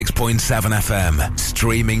106.7 FM,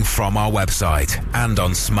 streaming from our website and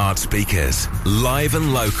on smart speakers. Live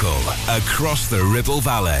and local, across the Ribble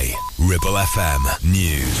Valley. Ribble FM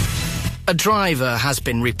News. A driver has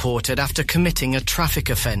been reported after committing a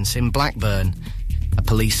traffic offence in Blackburn. A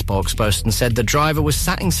police spokesperson said the driver was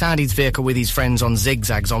sat inside his vehicle with his friends on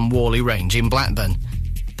zigzags on Worley Range in Blackburn.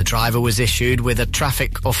 The driver was issued with a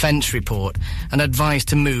traffic offence report and advised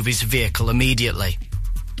to move his vehicle immediately.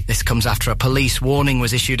 This comes after a police warning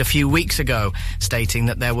was issued a few weeks ago, stating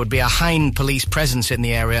that there would be a heightened police presence in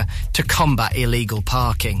the area to combat illegal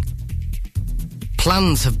parking.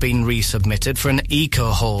 Plans have been resubmitted for an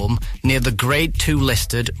eco-home near the Grade 2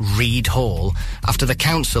 listed Reed Hall after the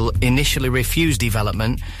council initially refused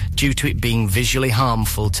development due to it being visually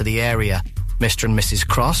harmful to the area. Mr. and Mrs.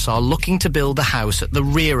 Cross are looking to build a house at the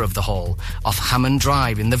rear of the hall off Hammond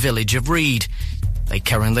Drive in the village of Reed. They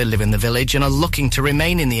currently live in the village and are looking to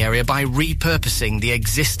remain in the area by repurposing the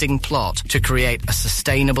existing plot to create a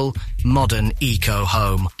sustainable, modern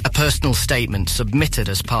eco-home. A personal statement submitted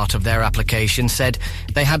as part of their application said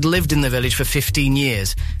they had lived in the village for 15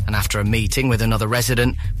 years and after a meeting with another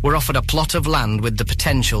resident were offered a plot of land with the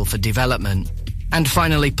potential for development. And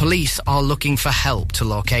finally, police are looking for help to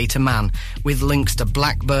locate a man with links to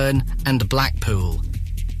Blackburn and Blackpool.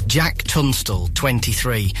 Jack Tunstall,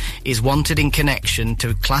 23, is wanted in connection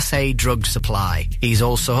to Class A drug supply. He's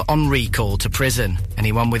also on recall to prison.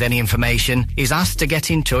 Anyone with any information is asked to get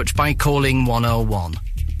in touch by calling 101.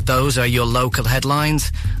 Those are your local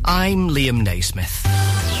headlines. I'm Liam Naismith.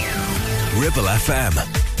 Ribble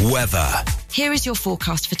FM. Weather. Here is your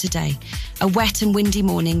forecast for today. A wet and windy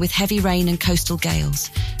morning with heavy rain and coastal gales.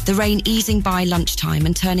 The rain easing by lunchtime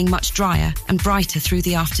and turning much drier and brighter through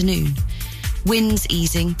the afternoon. Winds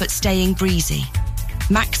easing but staying breezy.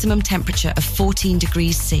 Maximum temperature of 14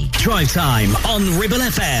 degrees C. Drive Time on Ribble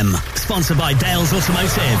FM. Sponsored by Dales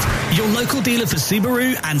Automotive, your local dealer for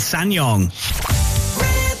Subaru and SsangYong.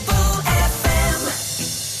 Ribble FM.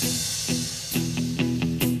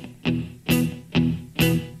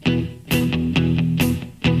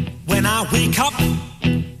 When I wake up,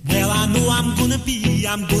 well, I know I'm gonna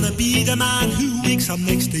be the man who wakes up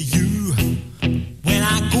next to you. When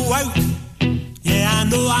I go out, yeah, I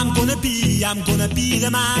know I'm gonna be the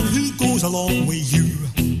man who goes along with you.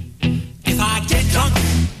 If I get drunk,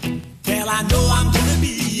 well, I know I'm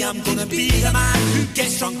gonna be the man who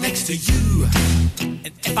gets drunk next to you.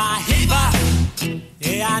 And if I haver,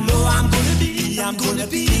 yeah, I know I'm gonna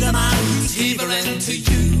be the man who's havering to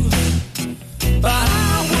you. But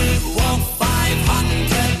I would walk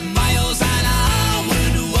 500 miles and I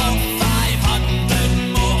would walk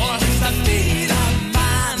 500 more to be the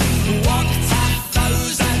man who walked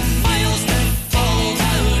 1,000 miles to fall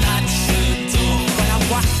down at your door. When I'm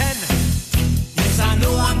working, yes, I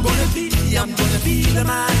know I'm gonna be the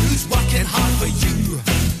man who's working hard for you.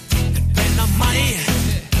 And when the money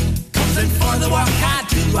comes in for the work I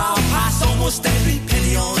do, I'll pass almost every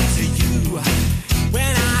penny on to you.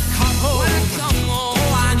 When I come home, oh,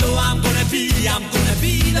 I know I'm gonna be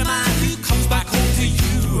the man who comes back home to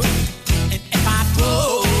you. And if I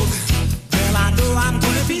broke, well, I know I'm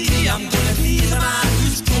gonna be the man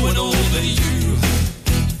who's going over you.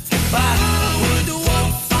 But I would walk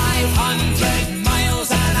 500 miles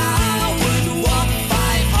and I would walk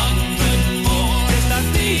 500 more just to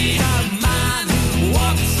be the man who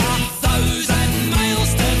walks 1,000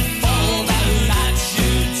 miles to fall down at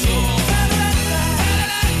your door.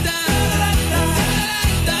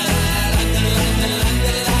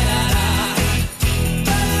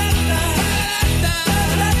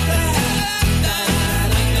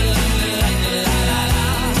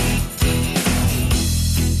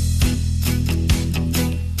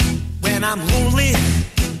 When I'm lonely,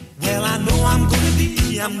 well, I know I'm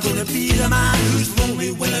gonna be the man who's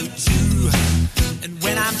lonely without you. And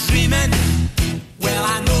when I'm dreaming, well,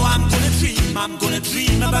 I know I'm gonna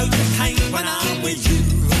dream about the time when I'm with you.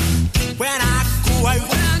 When I go out,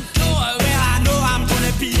 well, I know I'm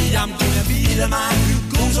gonna be the man who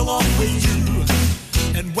goes along with you.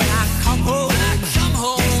 And when I come home, yes,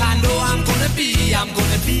 I know I'm gonna be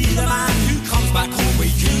the man who comes back home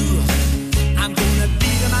with you. I'm gonna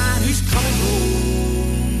be the man who's coming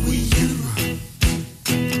home with you.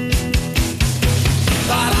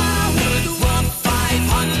 But I would walk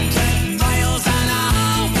 500 miles and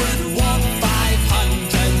I would walk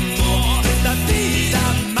 500 more to be the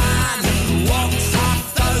man who walks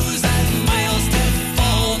 1,000 miles to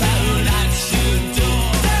fall down at your door.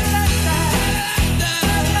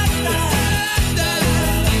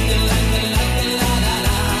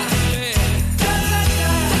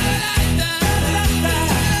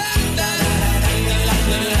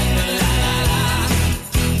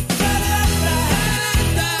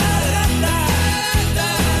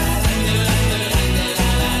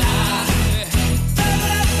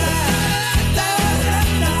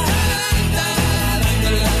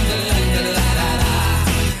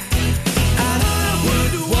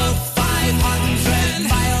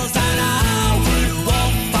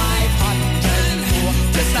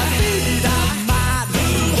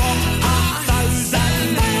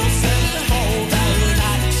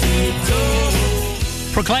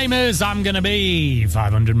 Proclaimers, I'm Gonna Be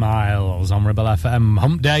 500 miles on Ribble FM.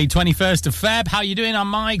 Hump Day, 21st of Feb. How you doing? I'm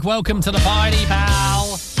Mike. Welcome to the party,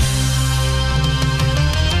 pal.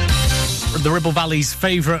 The Ribble Valley's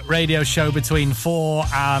favourite radio show between 4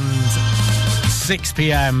 and 6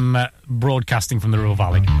 p.m. broadcasting from the Ribble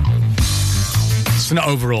Valley. So not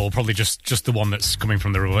overall, probably just the one that's coming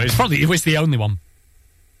from the Ribble Valley. It's the only one.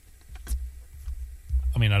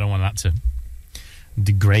 I mean, I don't want that to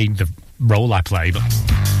degrade the role I play, but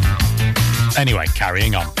anyway,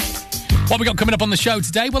 carrying on. What we got coming up on the show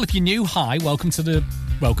today? Well, if you're new, hi, welcome to the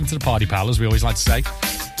party, pal, as we always like to say.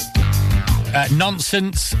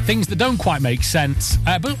 Nonsense, things that don't quite make sense,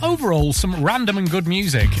 but overall, some random and good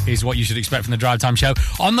music is what you should expect from the Drive Time show.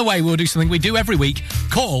 On the way, we'll do something we do every week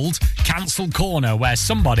called Cancel Corner, where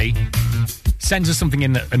somebody sends us something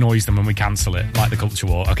in that annoys them and we cancel it, like the Culture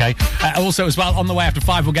War, okay? Also, as well, on the way after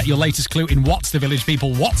 5, we'll get your latest clue in What's the Village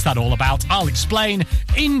People? What's that all about? I'll explain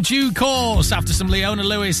in due course after some Leona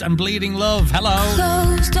Lewis and Bleeding Love. Hello.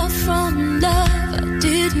 Closed off from love, I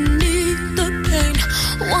didn't need the pain.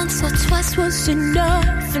 Once or twice was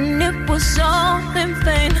enough, and it was all in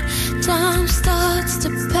vain. Time starts to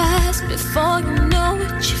pass before you know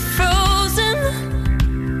it, you're frozen.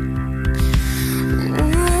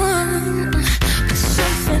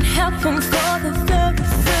 Something happened for the very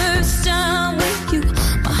first time with you.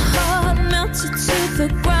 My heart melted to the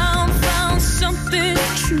ground, found something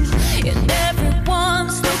true. And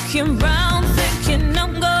everyone's looking round, thinking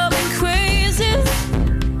I'm going crazy.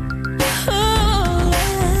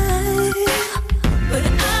 But I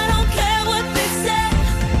don't care what they say,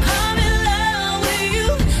 I'm in love with you.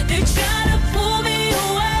 They try to pull me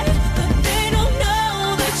away, but they don't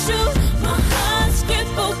know the truth. My heart's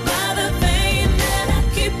crippled by the pain that I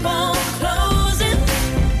keep on closing.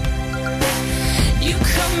 You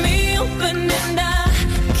cut me open and I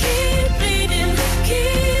keep bleeding,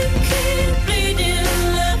 keep bleeding,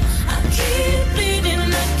 love. I keep bleeding,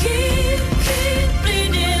 I keep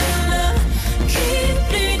bleeding, love. Keep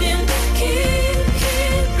bleeding, keep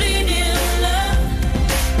bleeding, love.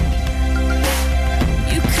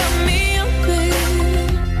 You cut me open.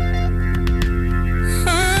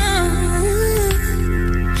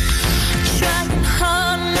 Trying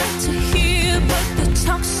hard not to hear, but they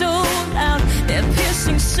talk so loud. Their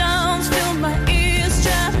piercing sounds fill my ears,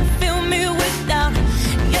 try to fill me with doubt.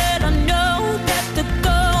 Yet I know that the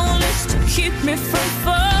goal is to keep me from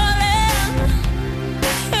falling.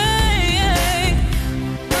 Hey,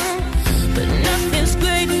 but nothing's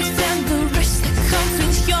greater than the risk that comes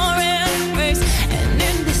with your embrace. And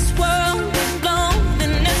in this world of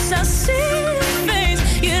loneliness, I see your face.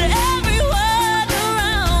 Yet everyone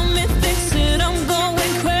around me thinks that I'm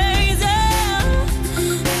going crazy.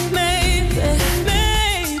 Maybe,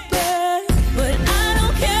 but I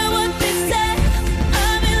don't care what they say.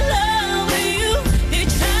 I'm in love with you. They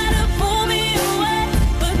try to pull me away,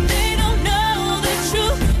 but they don't know the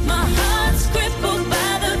truth. My heart's crippled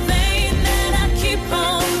by the vein that I keep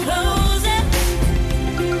on closing.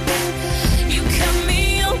 You cut me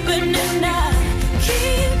open and I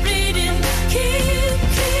keep bleeding, keep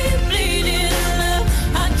bleeding, love.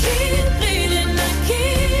 I keep bleeding, I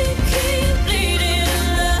keep bleeding,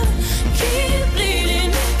 love. Keep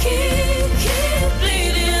bleeding, keep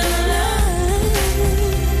bleeding, love.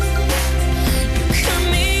 You cut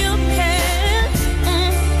me open,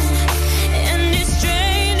 and it's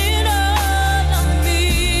draining all of me.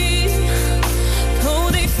 Though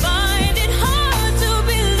they find it hard to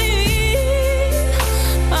believe,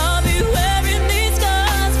 I'll be wearing these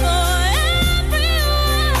scars for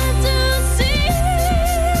everyone to see.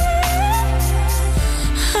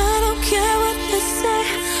 I don't care what they say,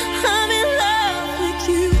 I'm in love with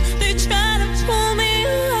you. They try to pull me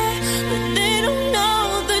away, but they don't know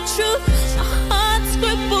the truth. My heart's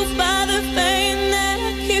crippled by the pain that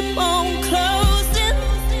I keep on closing.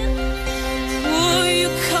 Will you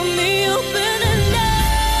cut me open and I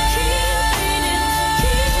keep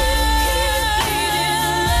bleeding,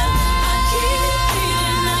 love. I keep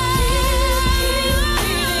bleeding, I keep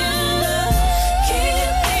bleeding, love.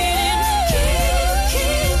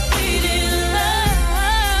 Keep bleeding, love.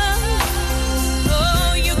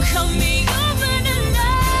 Oh, you cut me open and I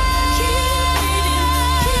keep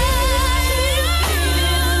bleeding,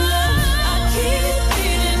 love. I keep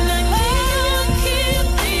bleeding, I keep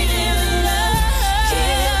bleeding, love.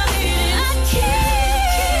 Keep bleeding, I keep.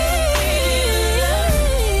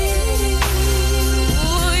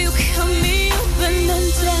 Oh, you cut me open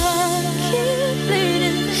and I keep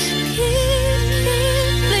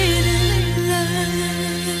bleeding, love.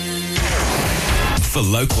 For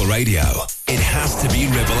local radio, it has to be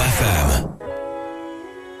Ribble FM.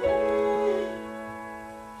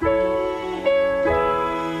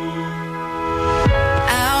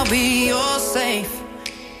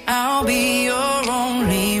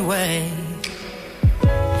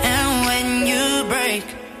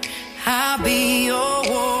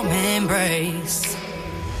 place.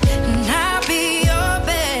 And I'll be your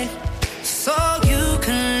bed, so you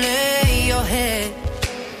can lay your head.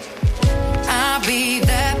 I'll be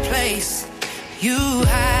that place you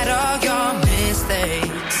hide all your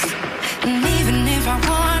mistakes. And even if I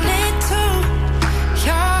wanted to,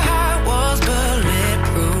 your heart was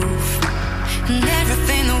bulletproof. And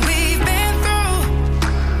everything that we've been through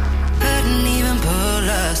couldn't even pull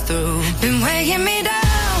us through. Been weighing me down.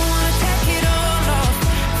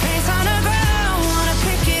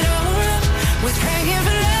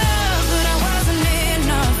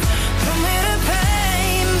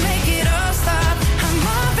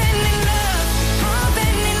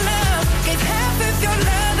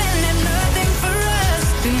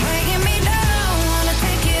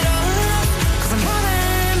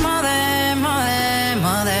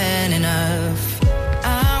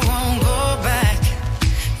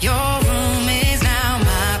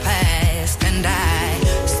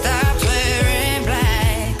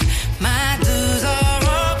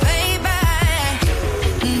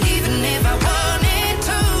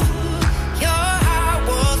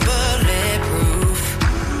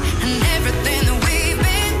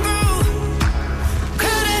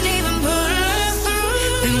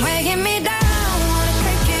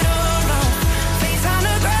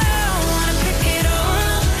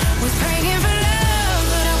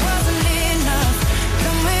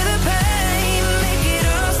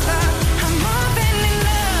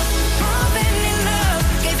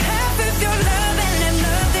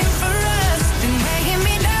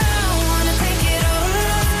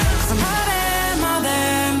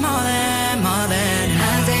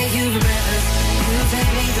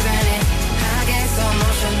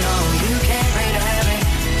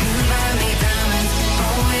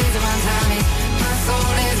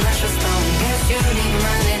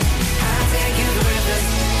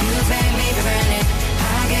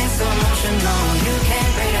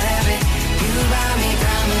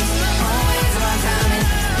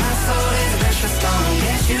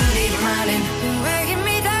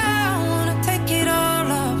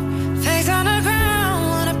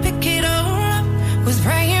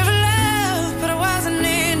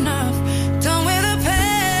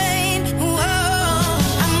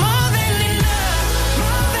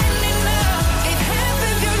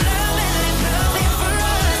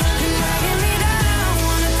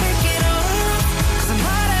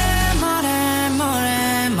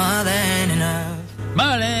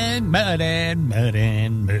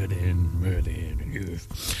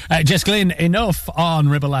 Jess Glynn, enough on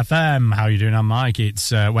Ribble FM. How are you doing? I'm Mike.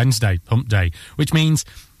 It's Wednesday, hump day, which means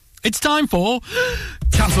it's time for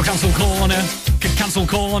Cancel Corner. Cancel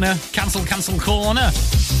Corner. Cancel Corner.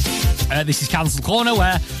 This is Cancel Corner,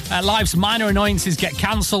 where life's minor annoyances get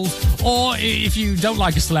cancelled, or if you don't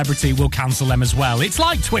like a celebrity, we'll cancel them as well. It's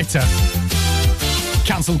like Twitter.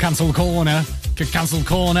 Cancel Corner. Cancel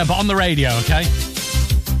Corner, but on the radio, okay?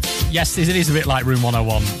 Yes, it is a bit like Room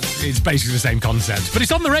 101. It's basically the same concept. But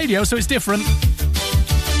it's on the radio, so it's different.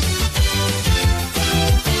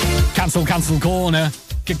 Cancel Corner.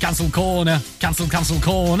 Cancel Corner. Cancel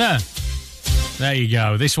Corner. There you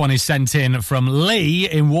go. This one is sent in from Lee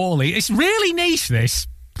in Worley. It's really niche, this.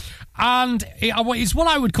 And it's what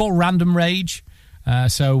I would call random rage.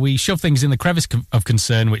 So we shove things in the crevice of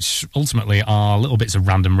concern, which ultimately are little bits of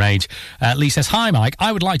random rage. Lee says, "Hi, Mike.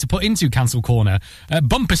 I would like to put into Cancel Corner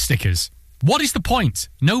bumper stickers. What is the point?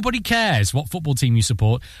 Nobody cares what football team you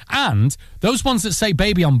support. And those ones that say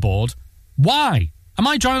baby on board, why? Am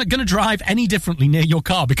I going to drive any differently near your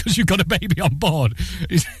car because you've got a baby on board?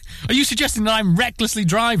 Are you suggesting that I'm recklessly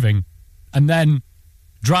driving and then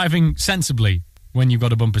driving sensibly when you've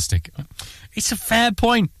got a bumper sticker?" It's a fair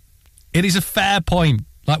point. It is a fair point.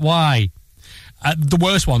 Like, why? The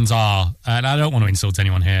worst ones are, and I don't want to insult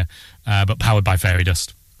anyone here, but powered by fairy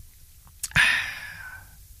dust.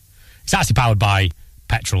 It's actually powered by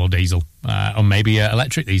petrol or diesel, or maybe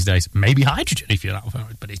electric these days. Maybe hydrogen if you're that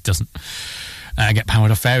powered, but it doesn't get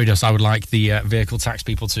powered off fairy dust. I would like the vehicle tax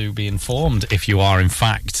people to be informed if you are, in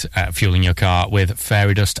fact, fueling your car with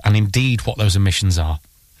fairy dust, and indeed what those emissions are.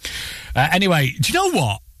 Anyway, do you know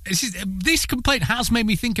what? This complaint has made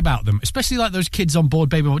me think about them, especially like those kids on board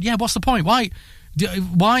baby mode. Yeah, what's the point? Why?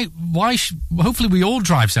 Hopefully we all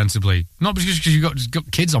drive sensibly, not because you've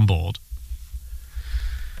got kids on board.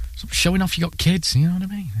 Stop showing off you got kids, you know what I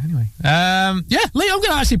mean? Anyway, yeah, Lee, I'm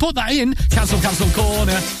going to actually put that in. Cancel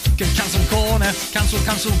corner.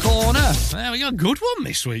 Cancel corner. There we go. Good one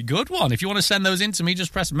this week. Good one. If you want to send those in to me,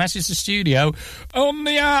 just press message to studio on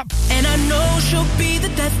the app. And I know she'll be the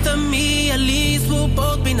death of me. At least we'll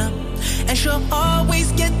both be numb. And she'll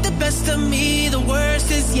always get the best of me. The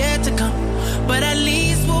worst is yet to come. but at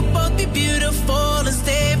least we'll both be beautiful and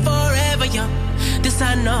stay forever young. This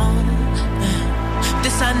I know,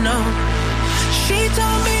 this I know. She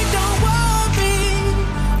told me don't worry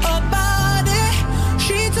about it.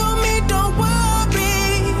 She told me don't worry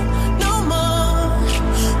no more.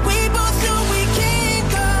 We both know we can't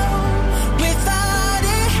go without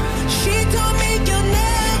it. She told me you'll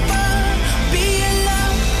never be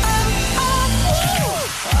alone.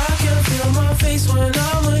 I can feel my face when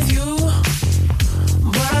I'm with you,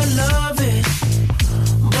 but I love it,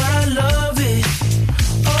 but I love it.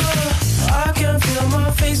 Oh, I can feel my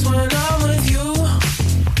face when I'm with you,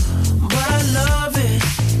 but I love it,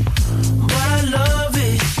 but I love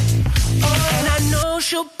it. Oh, and I know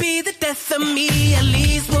she'll be the death of me, at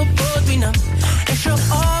least we'll both be numb. And she'll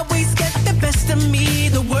always get the best of me,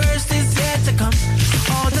 the worst is yet to come.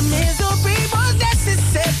 All the misery was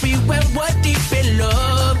necessary when we're deep in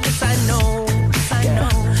love. This I know,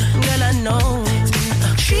 girl I know.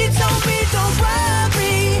 She told me don't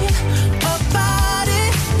worry about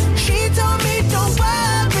it. She told me don't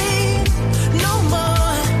worry no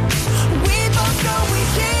more. We both know we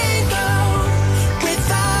can't go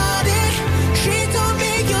without it. She told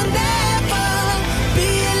me you'll never be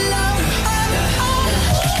alone.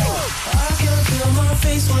 I can feel my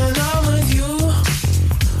face when I'm with you,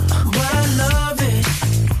 but I love it,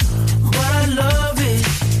 but I love it.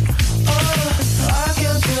 Oh, I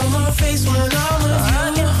can feel my face when I'm with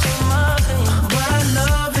you, but I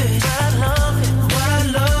love it, but I love it, but I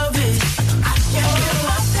love it. I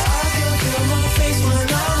can feel my face when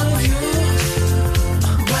I'm with you,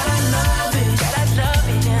 but I love it, but I love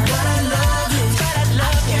it, but I love it, but I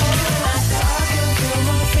love it. I can feel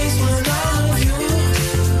my face when I'm with you,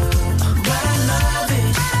 but I love it,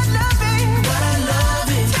 but I love it, but I love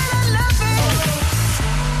it, but I love it.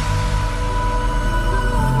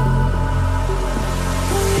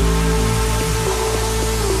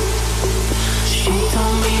 She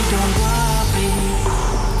told me don't worry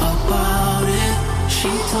about it. She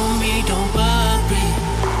told me don't worry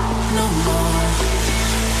no more.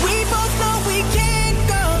 We both know we can't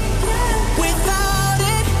go without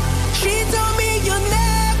it. She told me you'll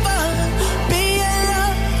never be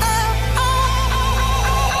alone. I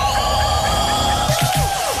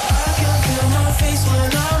can feel my face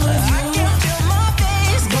when I'm with you. I can feel my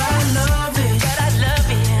face, but I love it, but I love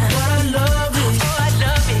it, but I love it. Oh, I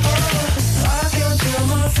love it. I can feel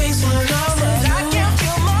my face when I'm with you. I can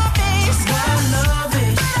feel my face, but I love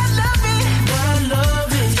it, but I love it, but I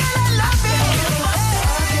love it, but I love it.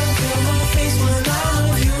 I can feel my face when I'm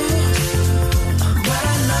with you, but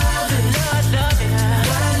I love it, but I love it,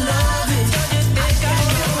 but I love it. I can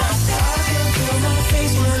feel my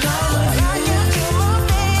face when I'm with you. I can feel my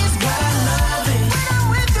face, but I love it, when I'm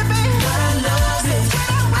with you, baby. But I love it, when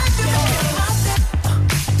I'm with you,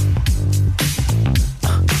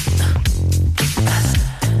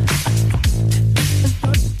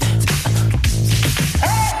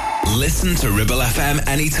 Listen to Ribble FM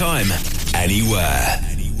anytime, anywhere.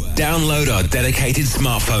 Download our dedicated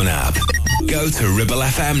smartphone app. Go to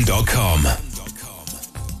ribblefm.com.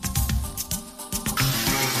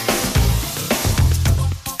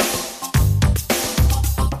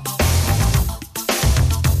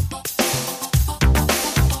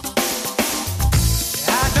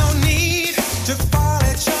 I don't need to fall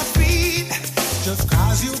at your feet, just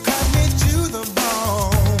 'cause you cut me to the bone.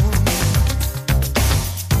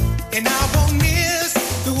 And I won't miss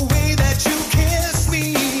the way that you kiss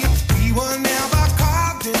me. We were never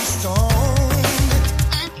carved in stone.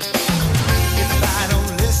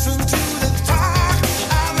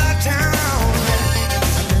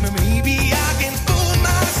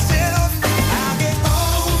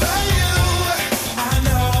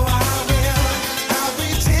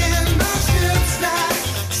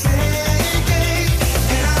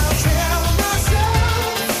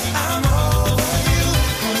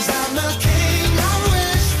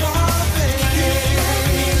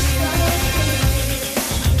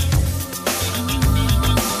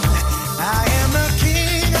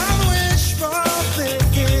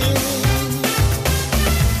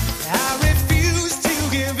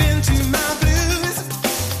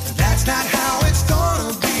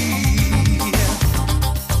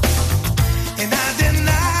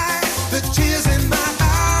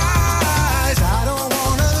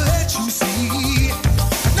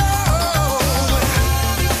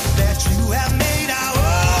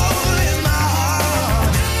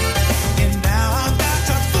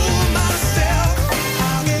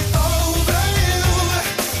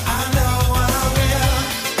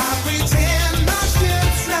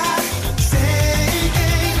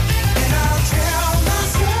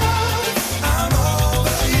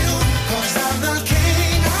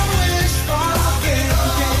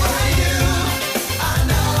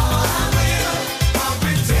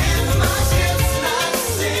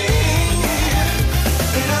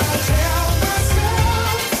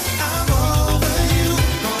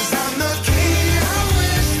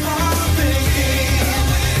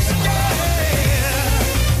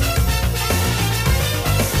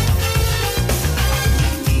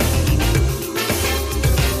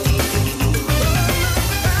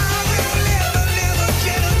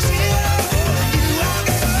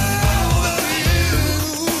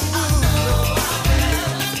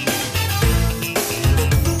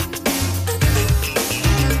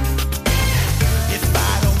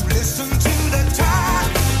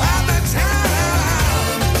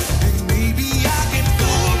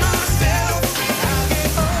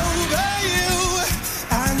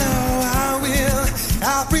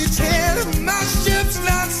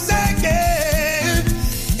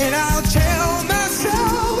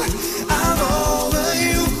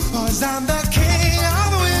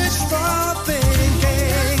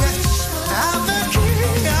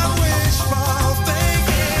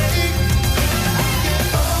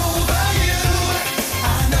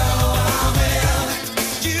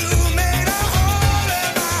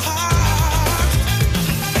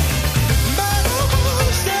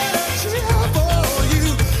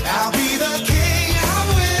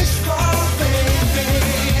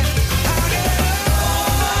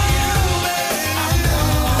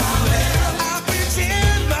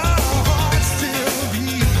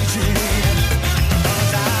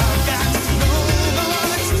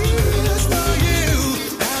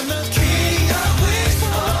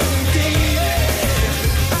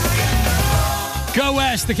 Go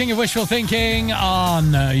West, the king of wishful thinking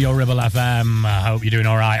on your Ribble FM. I hope you're doing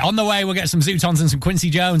all right. On the way, we'll get some Zootons and some Quincy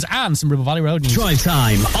Jones and some Ribble Valley Road news. Drive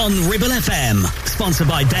Time on Ribble FM. Sponsored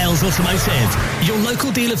by Dales Automotive, your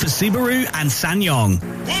local dealer for Subaru and SsangYong.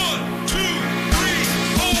 1, 2, 3,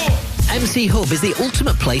 4. MC Hub is the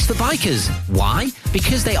ultimate place for bikers. Why?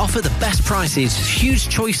 Because they offer the best prices, huge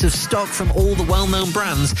choice of stock from all the well-known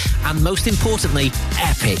brands, and most importantly,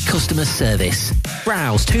 epic customer service.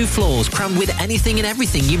 Browse 2 floors crammed with anything and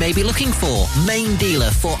everything you may be looking for. Main dealer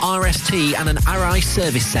for RST and an RI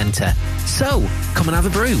service centre. So, come and have a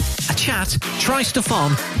brew, a chat, try stuff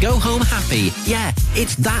on, go home happy. Yeah,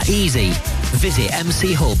 it's that easy. Visit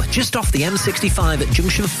MC Hub just off the M65 at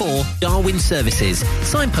Junction 4, Darwin Services.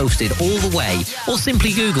 Signposted all the way, or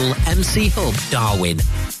simply Google MC Hub Darwin.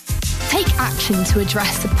 Take action to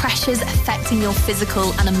address the pressures affecting your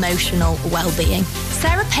physical and emotional well-being.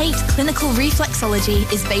 Sarah Pate Clinical Reflexology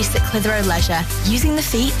is based at Clitheroe Leisure. Using the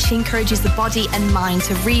feet, she encourages the body and mind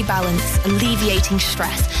to rebalance, alleviating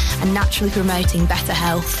stress and naturally promoting better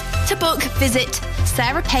health. To book, visit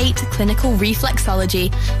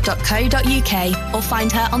sarahpateclinicalreflexology.co.uk or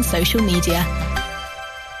find her on social media.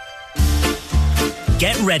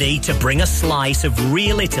 Get ready to bring a slice of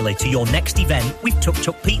real Italy to your next event with Tuk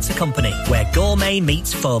Tuk Pizza Company, where gourmet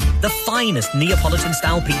meets fun. The finest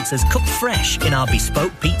Neapolitan-style pizzas cooked fresh in our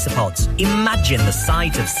bespoke pizza pods. Imagine the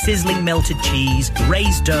sight of sizzling melted cheese,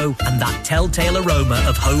 raised dough, and that telltale aroma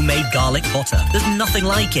of homemade garlic butter. There's nothing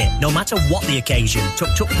like it. No matter what the occasion,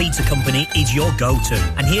 Tuk Tuk Pizza Company is your go-to.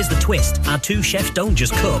 And here's the twist. Our 2 chefs don't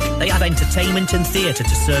just cook. They have entertainment and theatre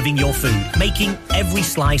to serving your food, making every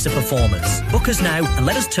slice a performance. Book us now and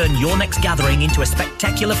let us turn your next gathering into a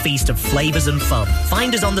spectacular feast of flavours and fun.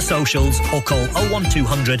 Find us on the socials or call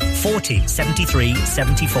 01200 40 73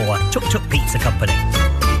 74. Tuk Tuk Pizza Company.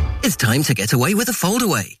 It's time to get away with a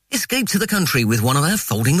foldaway. Escape to the country with one of our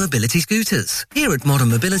folding mobility scooters. Here at Modern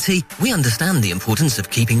Mobility, we understand the importance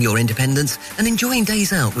of keeping your independence and enjoying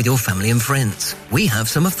days out with your family and friends. We have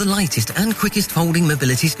some of the lightest and quickest folding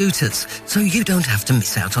mobility scooters, so you don't have to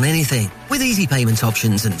miss out on anything. With easy payment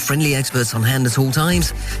options and friendly experts on hand at all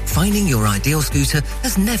times, finding your ideal scooter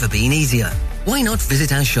has never been easier. Why not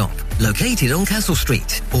visit our shop, located on Castle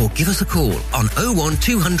Street, or give us a call on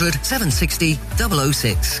 01200 760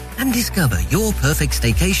 006 and discover your perfect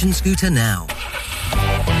staycation scooter now.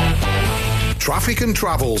 Traffic and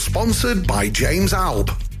Travel, sponsored by James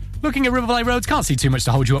Alb. Looking at Ribble Valley roads, can't see too much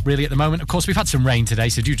to hold you up really at the moment. Of course, we've had some rain today,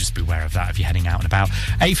 so do just beware of that if you're heading out and about.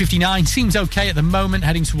 A59 seems okay at the moment,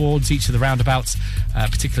 heading towards each of the roundabouts,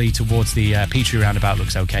 particularly towards the Petrie roundabout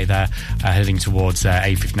looks okay there, heading towards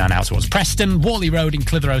A59 out towards Preston. Worley Road in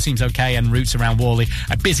Clitheroe seems okay, and routes around Worley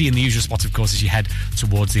are busy in the usual spot, of course, as you head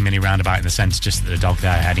towards the mini roundabout in the centre, just at the dog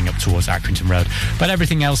there, heading up towards Accrington Road. But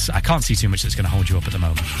everything else, I can't see too much that's going to hold you up at the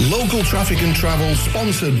moment. Local Traffic and Travel,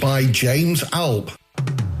 sponsored by James Alb.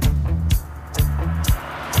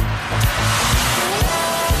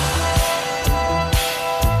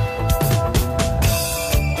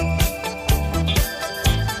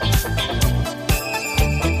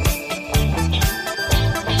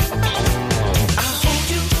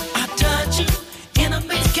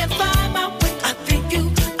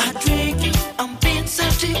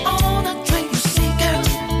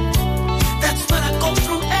 That's what I go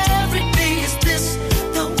through every day. Is this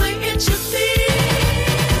the way it should be?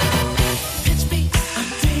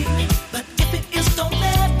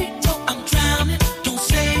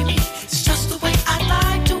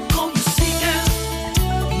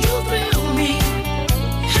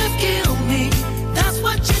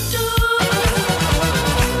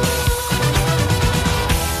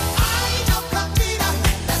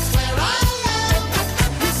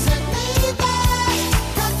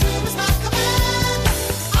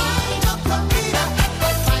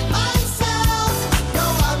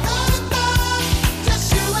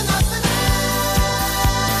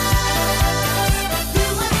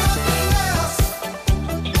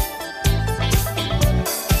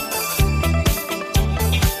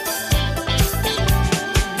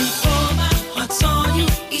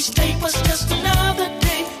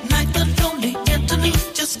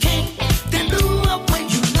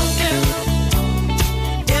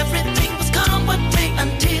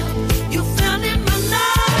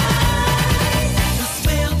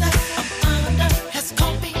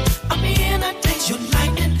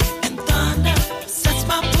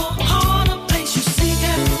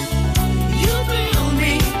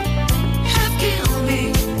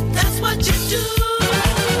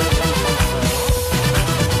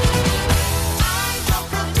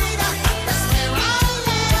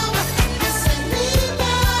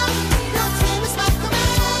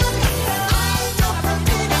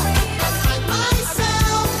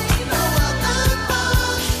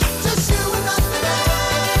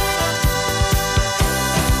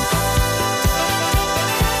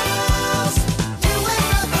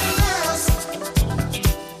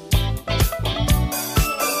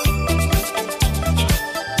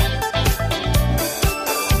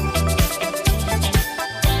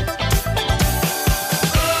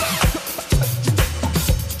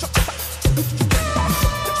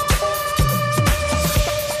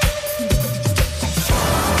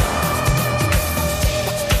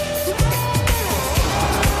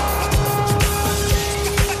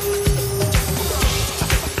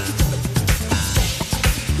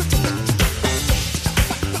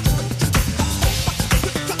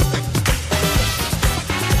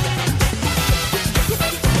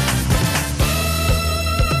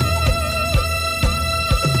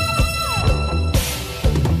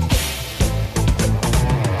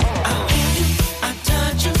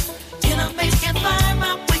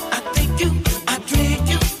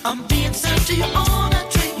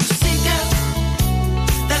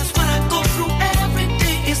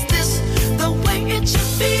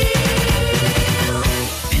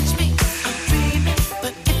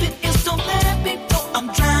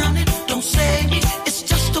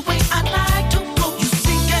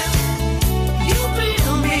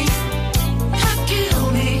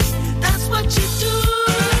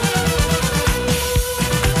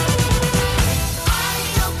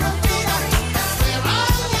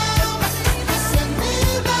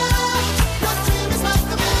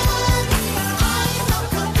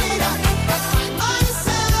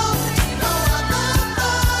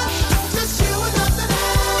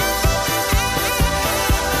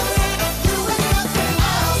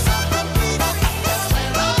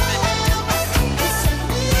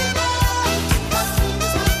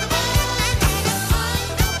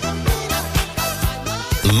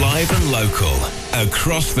 Live and local,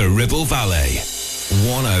 across the Ribble Valley.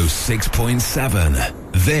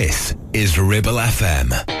 106.7. This is Ribble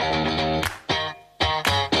FM.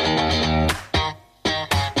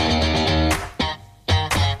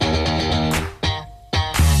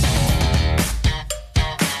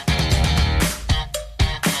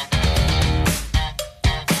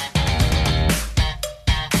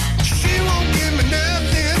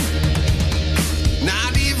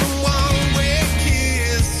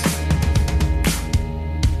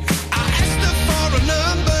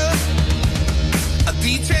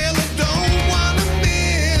 Detail I don't wanna miss.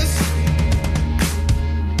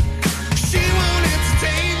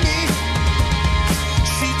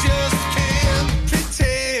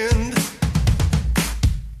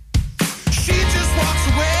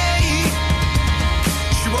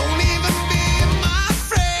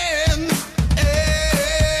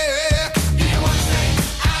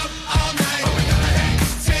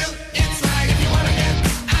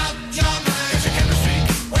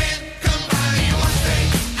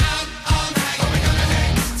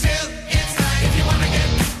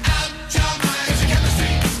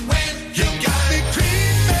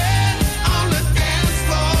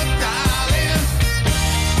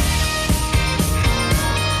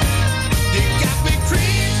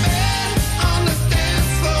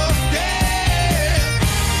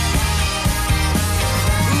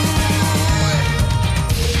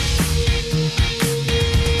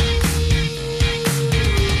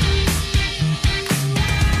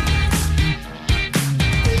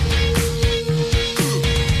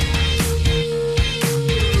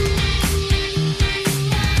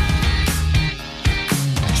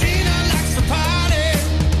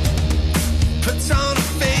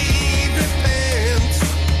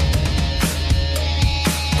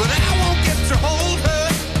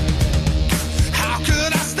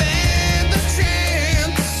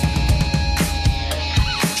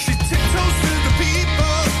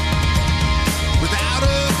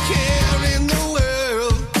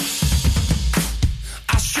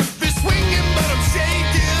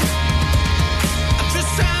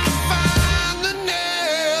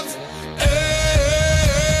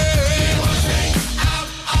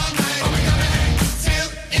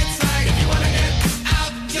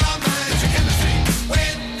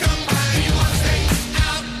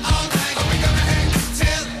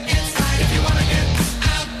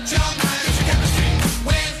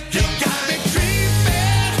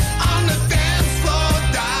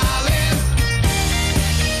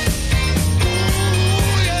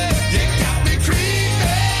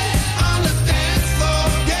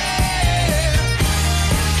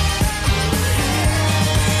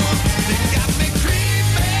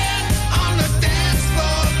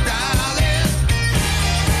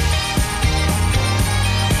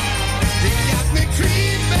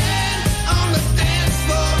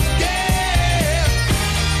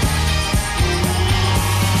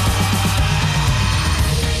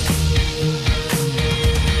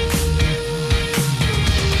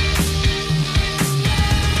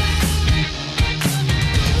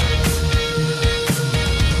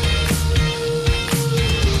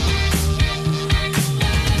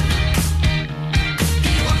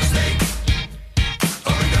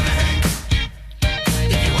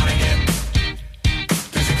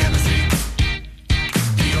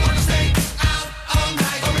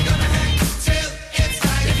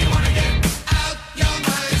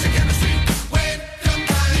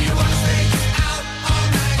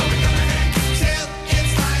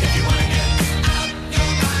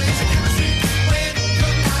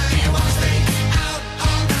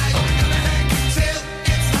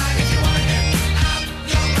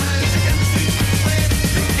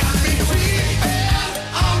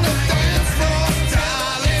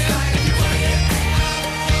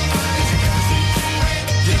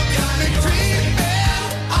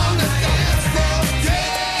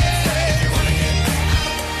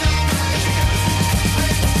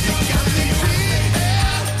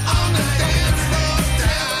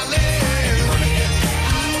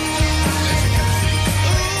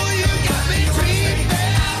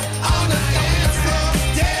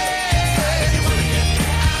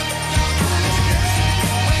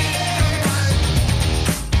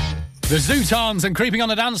 The Zootons and Creeping on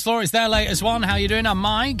the Dance Floor is their latest one. How you doing? I'm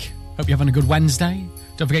Mike. Hope you're having a good Wednesday.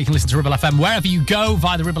 Don't forget you can listen to Ribble FM wherever you go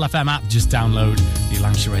via the Ribble FM app. Just download the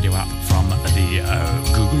Lancashire Radio app from the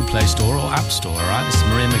Google Play Store or App Store. All right, this is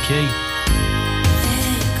Maria McKee.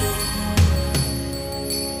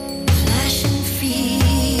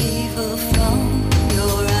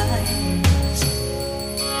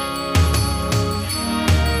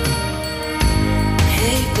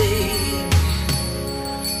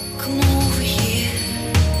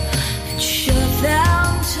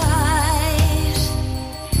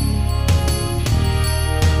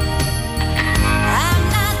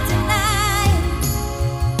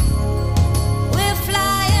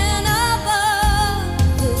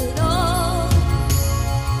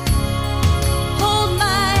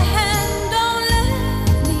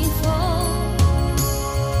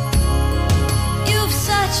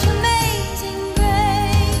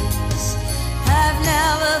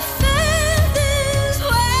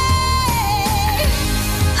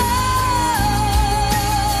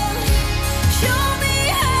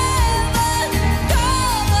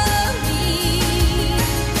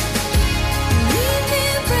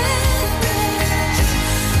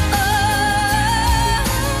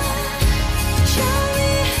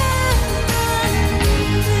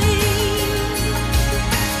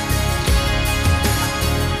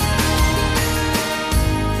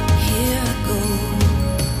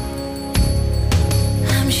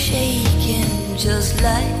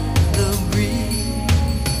 like the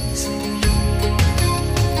breeze.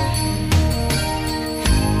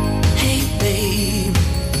 Hey babe,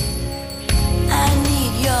 I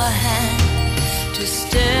need your hand to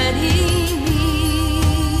steady me.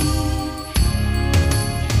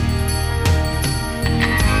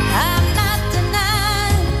 I'm not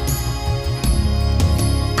denying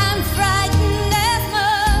I'm frightened as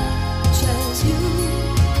much as you.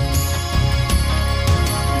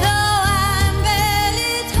 Though I'm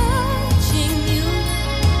barely touching you,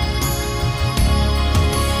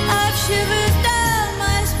 I've shivers down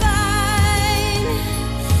my spine,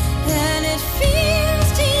 and it feels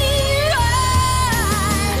divine.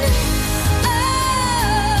 Oh,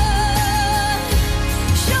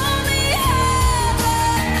 show me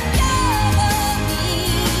heaven, cover me,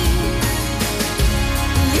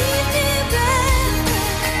 leave me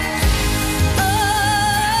breathless. Oh,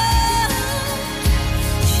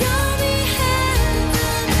 show me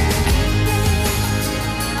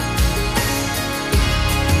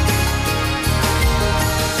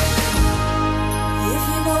if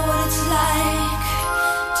you know what it's like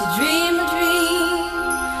to dream a dream,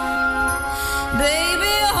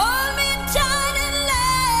 baby, hold me tight and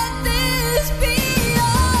let this be.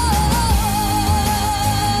 Oh,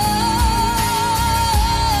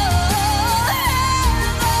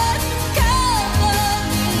 heaven cover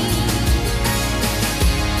me,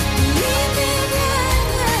 leave me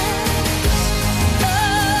breathless. Oh,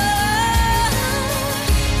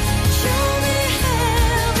 show me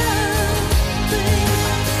heaven,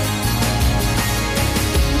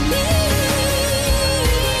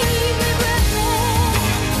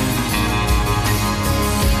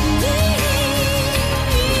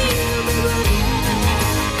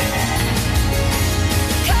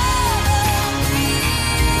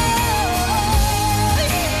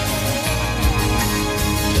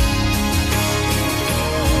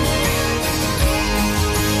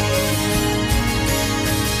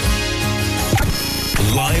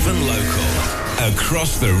 Live and local,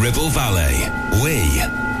 across the Ribble Valley, we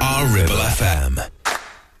are Ribble FM.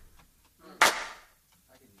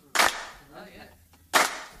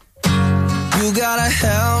 You gotta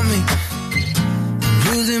help me, I'm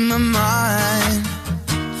losing my mind.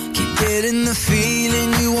 Keep getting the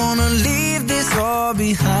feeling you wanna leave this all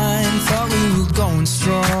behind. Thought we were going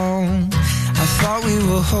strong, I thought we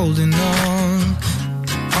were holding on,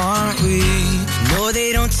 aren't we? No,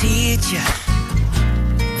 they don't teach you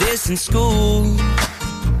this in school.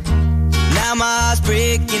 Now my heart's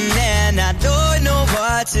breaking and I don't know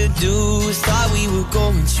what to do. Thought we were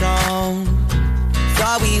going strong,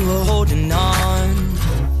 thought we were holding on,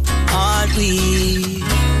 aren't we?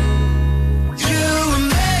 You and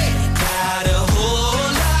me got a whole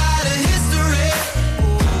lot of history.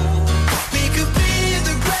 We could be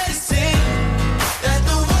the greatest thing that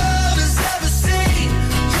the world has ever seen.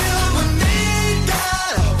 You and me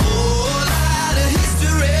got a whole lot of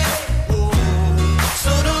history.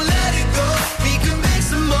 So don't let it go. We can make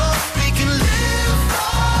some more. We can live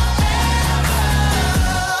forever.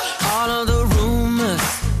 All of the rumors,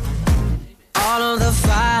 all of the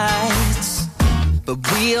fights, but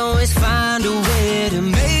we always find a way to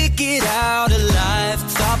make it out alive.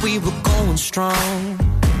 Thought we were going strong,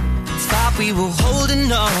 thought we were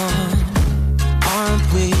holding on,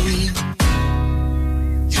 aren't we?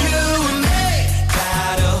 You and me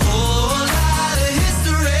got a whole lot of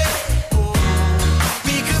history.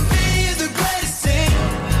 We could be the greatest thing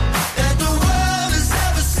that the world has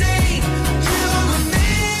ever seen. You and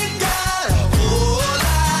me got a whole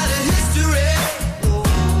lot of history.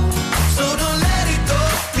 So don't let it go.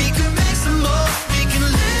 We can make some more. We can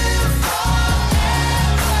live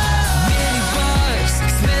forever. Many bars,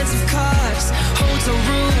 expensive cars, hotel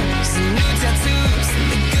rooms, and new tattoos, and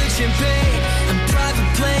the good champagne.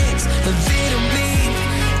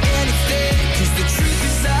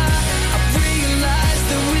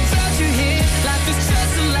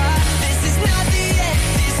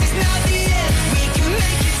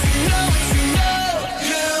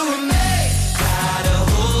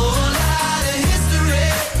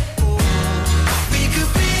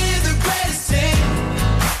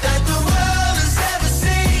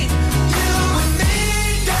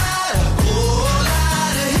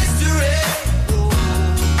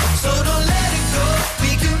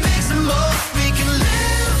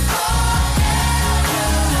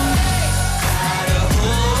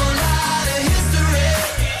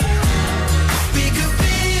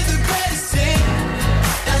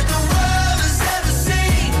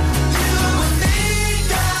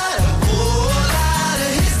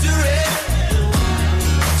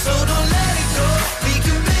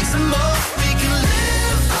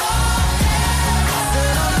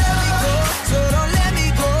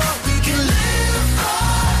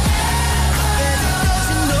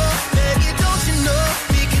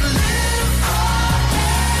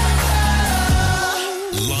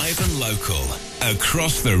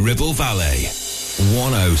 across the Ribble Valley.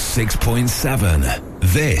 106.7.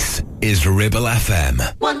 This is Ribble FM.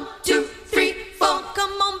 1, 2, 3, 4.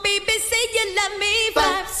 Come on, baby, say you love me.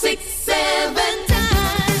 5, 6, 7 times.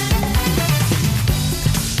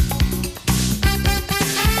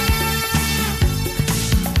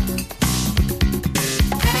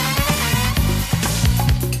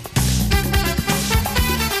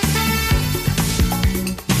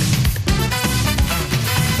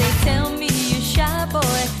 They tell me you're shy, boy,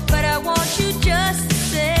 but I want you just to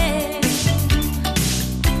say,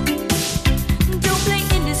 don't play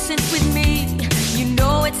innocent with me. You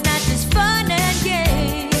know it's not just fun and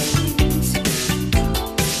games.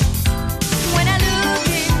 When I look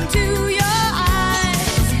into your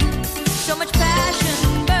eyes, so much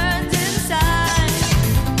passion burns inside.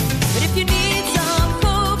 But if you need some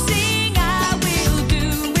coaxing, I will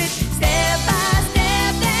do it step by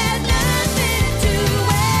step. There's nothing to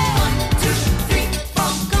it. 1, 2, 3, 4.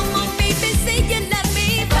 Come on, baby, say you love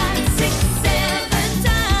me. 5, 6, 7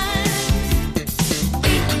 times.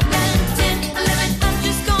 8, 9, 10, 11. I'm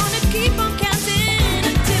just gonna keep on counting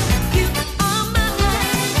until you are mine.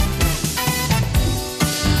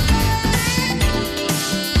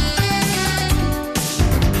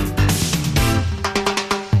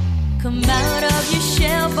 Come out of your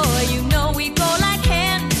shell, boy. You know we go like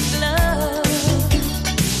hand in glove.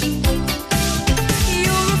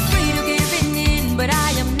 You're afraid of giving in, but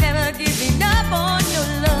I am never giving up on your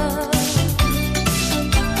love.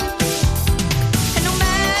 And no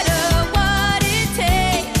matter what it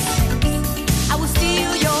takes, I will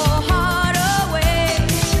steal your heart away.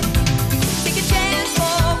 Take a chance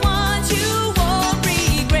for once, you won't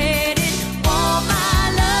regret it. Want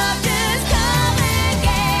my love, just come and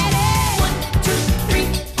get it. 1, 2, 3,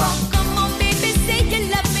 4. Come on, baby, say you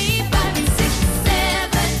love me. 5, 6,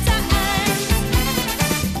 7 times.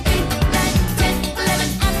 8, 9, 10, 11.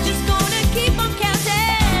 I'm just gonna keep on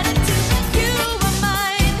counting until you are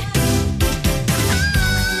mine.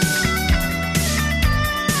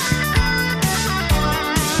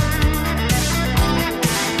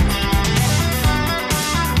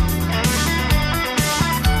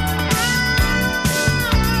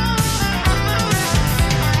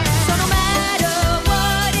 So no matter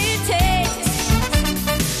what it takes,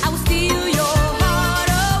 I will steal your heart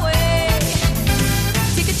away.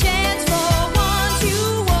 Take a chance for once, you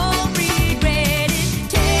won't regret it.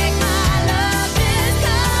 Take my love, just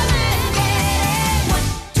come and get it. 1,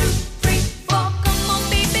 2, 3, 4. Come on,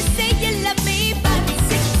 baby, say you love me. 5,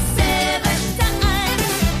 6, 7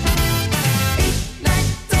 times. 8, 9,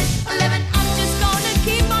 10, 11. I'm just gonna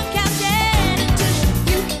keep on counting until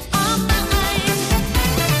you are mine.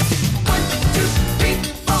 1, 2, 3,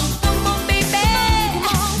 4. Come on, baby.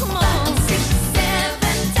 Come on. 5, 6,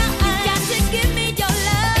 7 times. You got to give me your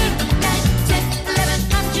love. 8, 9, 10, 11.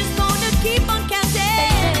 I'm just gonna keep on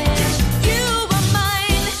counting. You are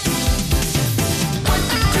mine. 1,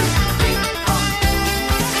 2, 3, 4.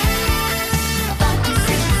 5,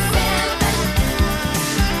 6, 7.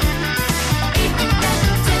 8, 9,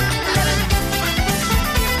 10, 11.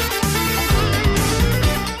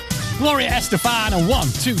 Gloria Estefan and 1,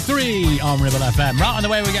 2, 3 on Ribble FM. Right on the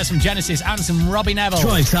way, we get some Genesis and some Robbie Neville.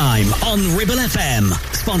 Drive Time on Ribble FM.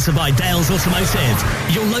 Sponsored by Dales Automotive,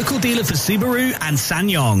 your local dealer for Subaru and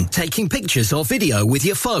SsangYong. Taking pictures or video with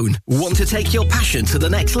your phone? Want to take your passion to the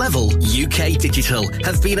next level? UK Digital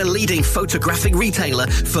have been a leading photographic retailer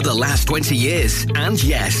for the last 20 years. And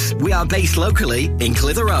yes, we are based locally in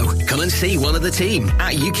Clitheroe. Come and see one of the team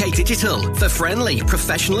at UK Digital for friendly,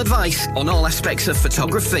 professional advice on all aspects of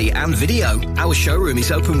photography and video. Our showroom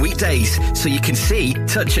is open weekdays, so you can see,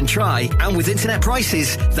 touch and try. And with internet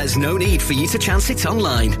prices, there's no need for you to chance it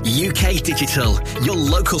online. UK Digital, your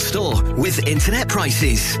local store with internet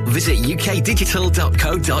prices. Visit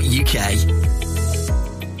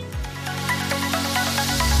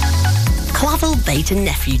ukdigital.co.uk. Clavel Bait and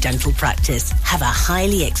Nephew Dental Practice have a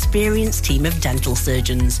highly experienced team of dental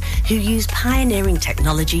surgeons who use pioneering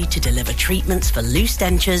technology to deliver treatments for loose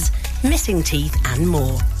dentures, missing teeth and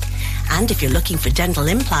more. And if you're looking for dental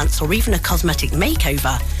implants or even a cosmetic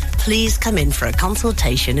makeover, please come in for a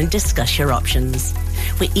consultation and discuss your options.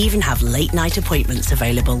 We even have late night appointments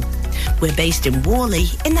available. We're based in Worley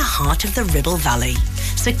in the heart of the Ribble Valley.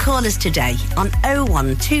 So call us today on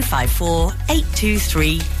 01254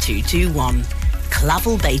 823 221.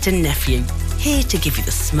 Clavel Bait and Nephew. here to give you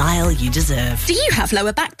the smile you deserve. Do you have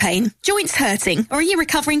lower back pain, joints hurting, or are you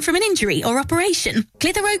recovering from an injury or operation?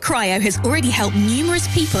 Clitheroe Cryo has already helped numerous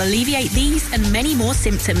people alleviate these and many more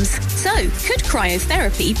symptoms. So, could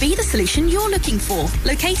cryotherapy be the solution you're looking for?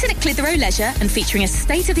 Located at Clitheroe Leisure and featuring a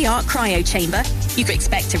state-of-the-art cryo chamber, you can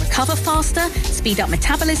expect to recover faster, speed up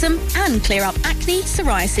metabolism, and clear up acne,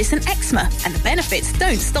 psoriasis, and eczema. And the benefits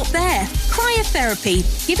don't stop there. Cryotherapy.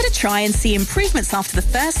 Give it a try and see improvements after the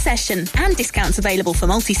first session, and discounts available for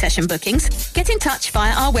multi-session bookings. Get in touch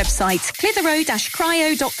via our website,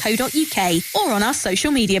 clitheroe-cryo.co.uk, or on our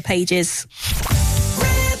social media pages.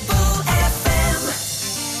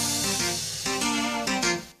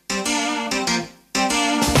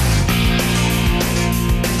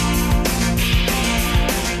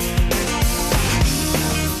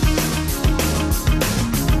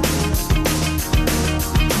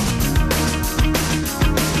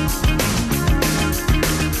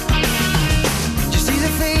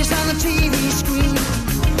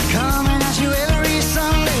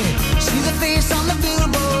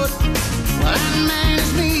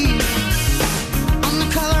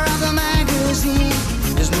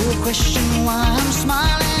 Question why I'm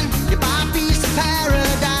smiling. You buy a piece of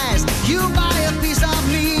paradise, you buy a piece of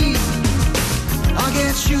me. I'll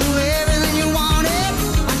get you everything you wanted,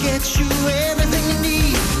 I'll get you everything you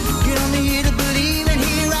need. You don't need to believe in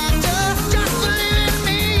hereafter, just believe in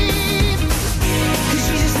me. 'Cause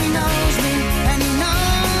Jesus, he knows me, and he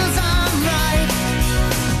knows I'm right.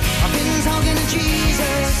 I've been talking to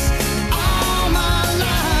Jesus all my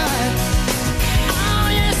life. Oh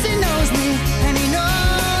yes, he knows me, and he knows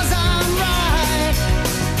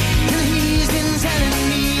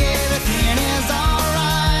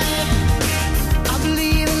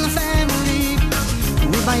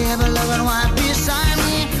my ever-loving wife beside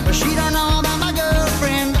me, but she don't know about my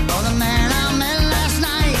girlfriend or the man I met last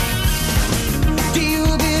night. Do you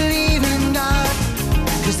believe in God?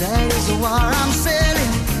 'Cause that is the war I'm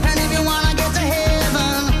selling. And if you wanna get to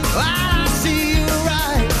heaven, well, I see you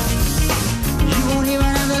right. You won't even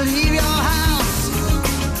have to leave your house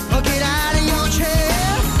or get out of your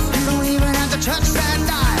chair. You don't even have to touch that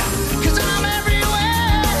dial, 'cause I'm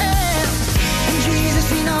everywhere. And Jesus,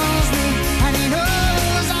 he knows me, and he knows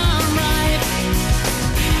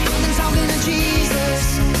Jesus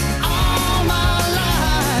all my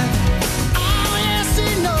life. Oh yes, he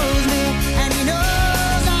knows me, and he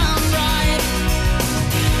knows I'm right.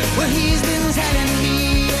 Well, he's been telling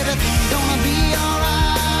me everything's gonna be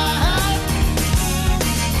alright.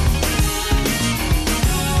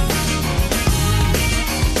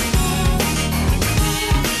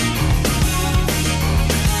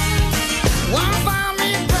 Won't find me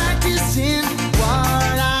practicing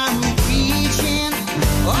what I'm preaching.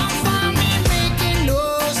 Won't find me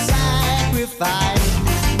sacrifice,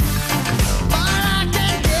 but I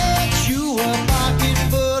can get you a pocket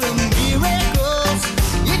full of miracles.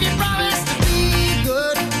 If you promise to be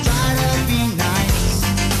good, try to be nice.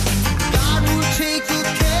 God will take good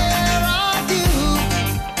care of you,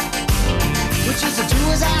 which is to do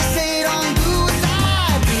as I say, don't do as I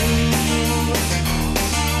do.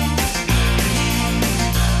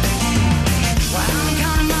 Well, I'm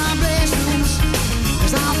counting my blessings,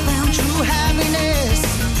 'cause I found true happiness.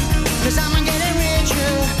 'Cause I'm getting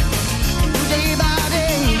richer day by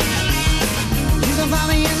day. You can find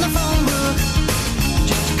me in the phone book,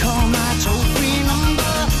 just call my toll-free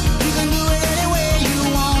number. You can do it any way you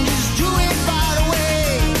want, just do it right away.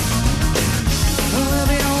 There'll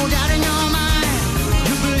be no doubt in your mind,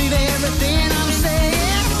 you believe everything I'm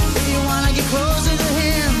saying. If you wanna get closer to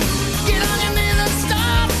him, get on your knees and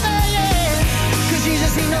start praying. 'Cause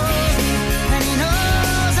Jesus, he knows me, and he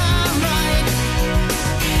knows I'm right.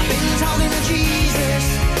 Talking to Jesus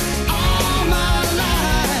all my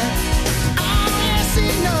life. Oh yes, he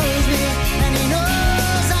knows me, and he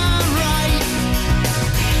knows I'm right.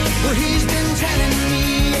 Well, he's been telling me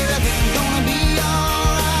everything's gonna be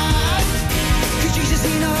alright. 'Cause Jesus,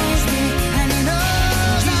 he knows me, and he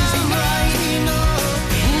knows I'm right. He knows,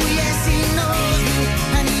 oh yes, he knows me,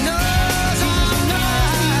 and he knows I'm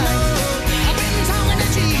right. I've been talking to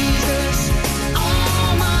Jesus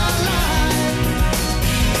all my life,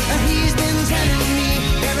 and he's been telling me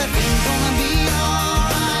everything's gonna be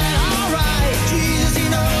alright, alright. Jesus, he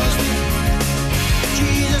knows me.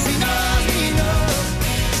 Jesus, he knows me, he knows.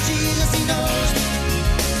 Jesus, he knows me.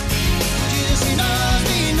 Jesus, he knows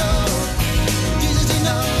me, he knows. Jesus, he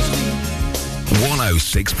knows me.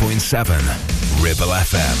 106.7 Ribble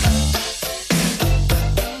FM.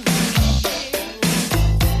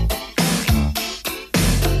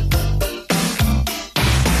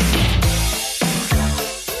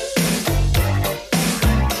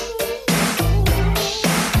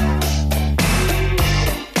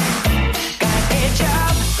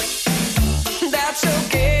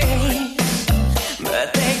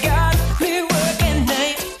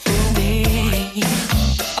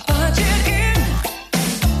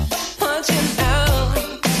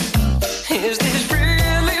 Is this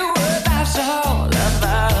really what life's all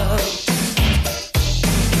about?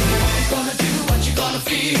 What you gonna do, what you gonna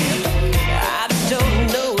feel? I don't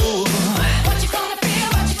know. What you gonna feel,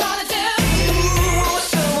 what you gonna do? Ooh, won't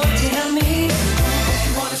someone tell me? What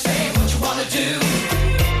you wanna say, what you wanna do?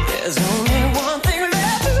 There's only one thing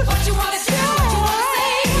left. What you wanna do, what you wanna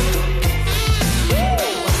say?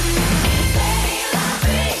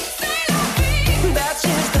 That's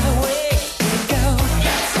just the way it goes.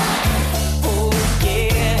 Oh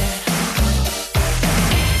yeah.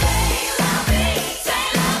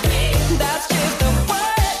 That's just the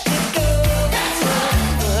way it goes.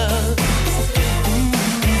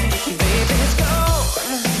 Baby's gone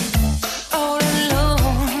all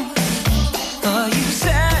alone. Are you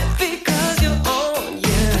sad because you're on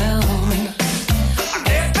your own?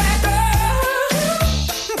 Get back up,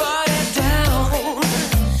 put it down.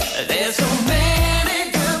 There's so many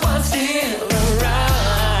good ones still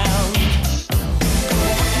around.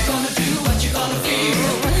 What you gonna do, what you gonna feel?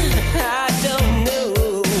 I don't know.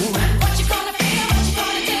 What you gonna feel, what you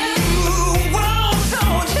gonna do? Won't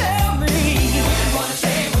someone tell me? What you wanna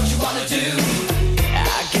say, what you wanna do?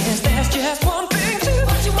 I guess there's just one thing to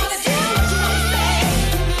what you wanna do, what you wanna say.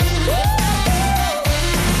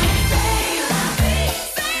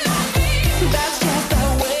 That's just the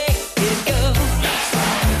way it goes.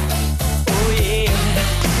 Oh yeah.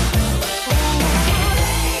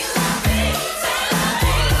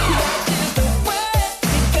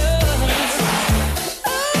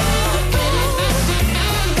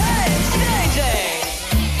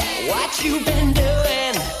 What you been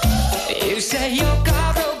doing? You say your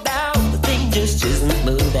car broke down, the thing just isn't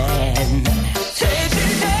moving. Say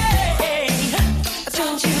today,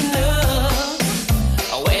 don't you know?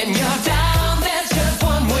 When you're down, there's just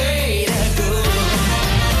one way to go.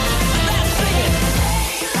 Let's sing it.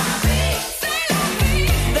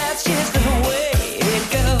 That's just the way it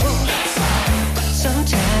goes.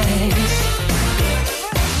 Sometimes.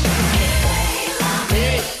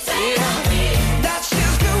 That's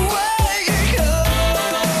just the way it goes.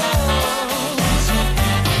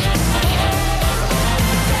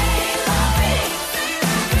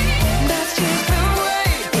 That's just the way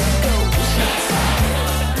it goes.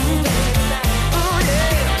 Oh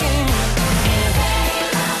yeah.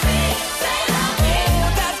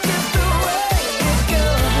 That's just the way it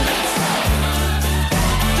goes.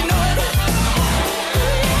 You know it.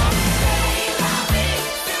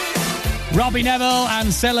 Robbie Neville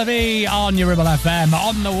and C'est La Vie on your Ribble FM.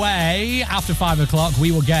 On the way, after 5 o'clock,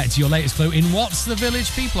 we will get your latest clue in What's the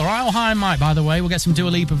Village People. All right, oh, hi, Mike, by the way. We'll get some Dua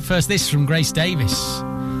Lipa. But first, this from Grace Davis.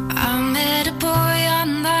 I met a boy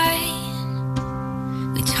online.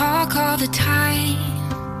 We talk all the time.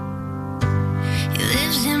 He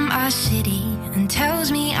lives in my city and tells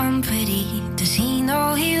me I'm pretty. Does he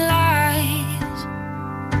know he lies?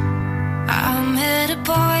 I met a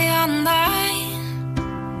boy online.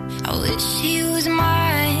 I wish he was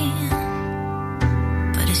mine,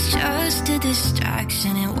 but it's just a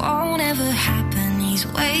distraction. It won't ever happen. He's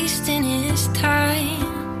wasting his time.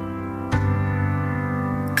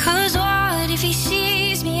 'Cause what if he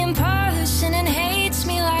sees me in person and hates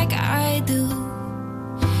me like I do?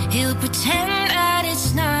 He'll pretend that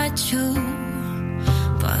it's not true,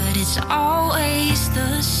 but it's always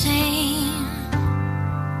the same.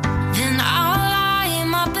 Then I'll lie in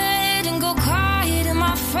my bed and go cry to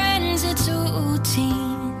my friends. It's a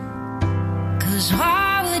routine. 'Cause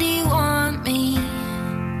why would he want me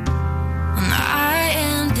when I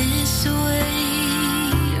am this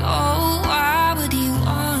way? Oh, why would he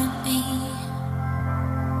want me?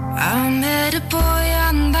 I met a boy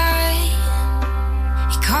online.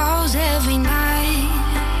 He calls every night,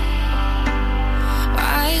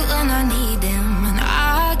 right when I need him, and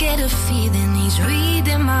I get a feeling he's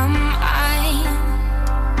reading my mind.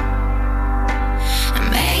 And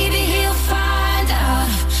maybe he'll find out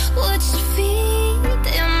what's the feeling.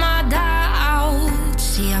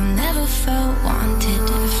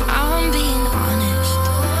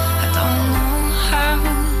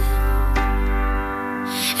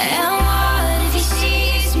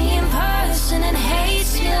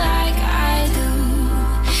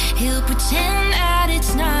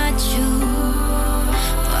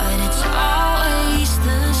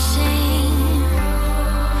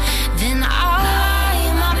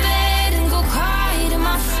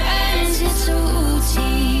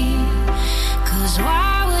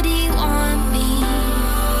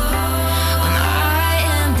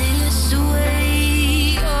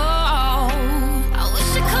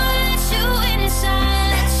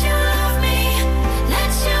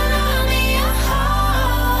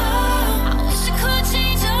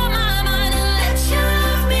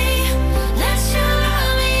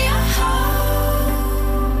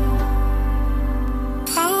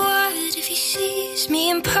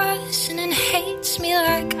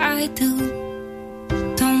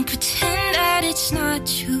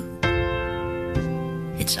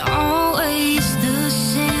 it's always the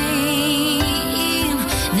same.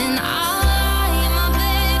 Then I'll lie in my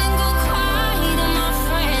bed and go cry to my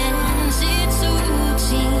friends. It's a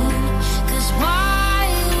routine, 'cause why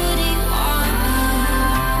would he want me?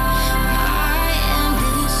 I am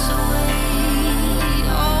this way.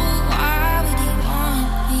 Oh, why would he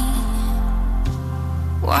want me?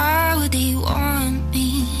 Why would he want me?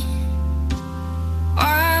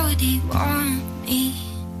 Why would he want me?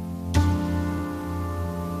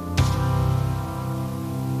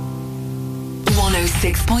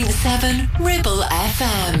 106.7 Ribble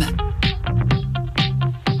FM.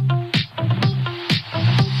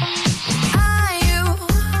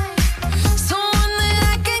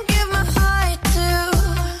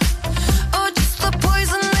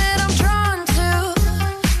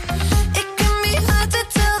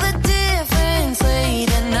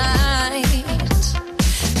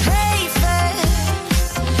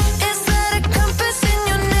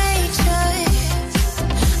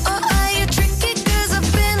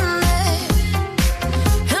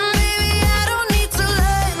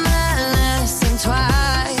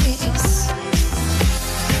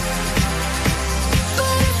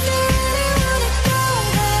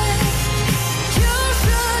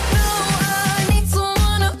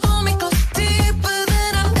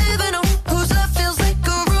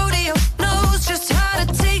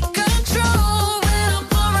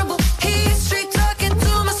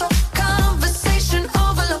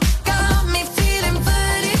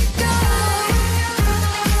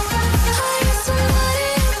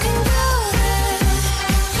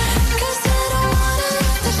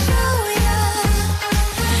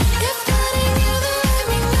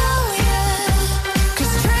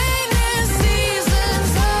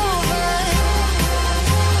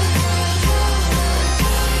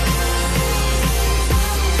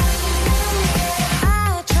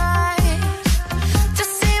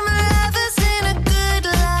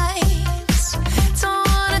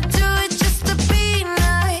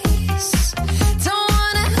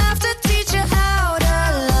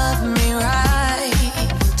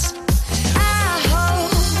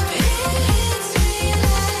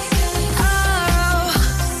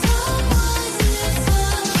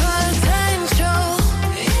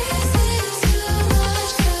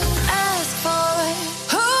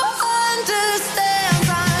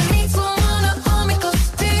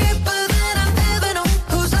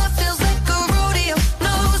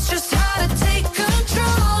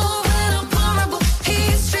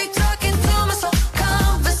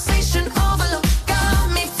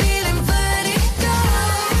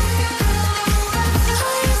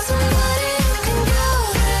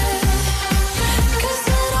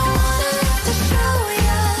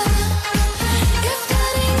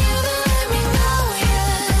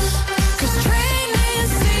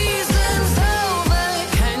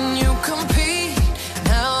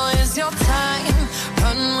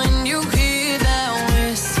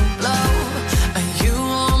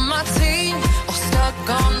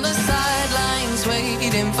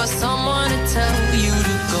 for someone to tell you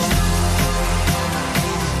to go.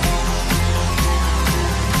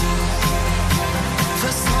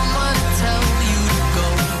 For someone to tell you to go.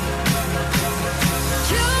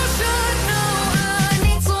 You should know I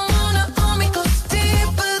need someone to hold me close,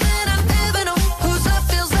 deeper than I've ever known. Whose love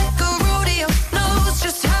feels like a rodeo, knows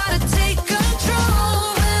just how to take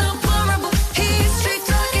control. When I'm vulnerable, he's straight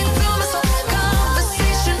talking through my soul.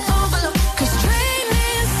 Conversation overload, 'cause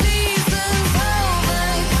training season's over.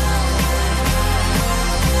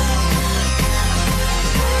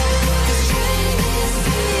 'Cause training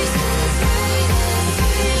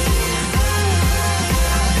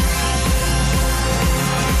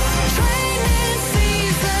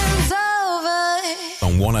season's over.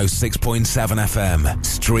 On 106.7 FM,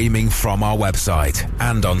 streaming from our website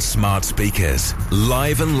and on smart speakers,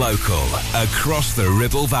 live and local, across the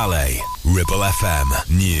Ribble Valley. Ribble FM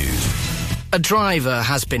News. A driver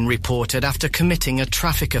has been reported after committing a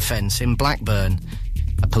traffic offence in Blackburn.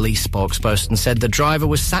 A police spokesperson said the driver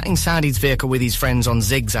was sat inside his vehicle with his friends on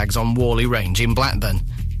zigzags on Worley Range in Blackburn.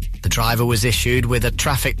 The driver was issued with a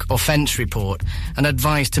traffic offence report and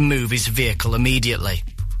advised to move his vehicle immediately.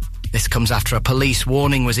 This comes after a police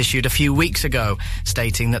warning was issued a few weeks ago,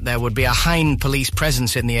 stating that there would be a heightened police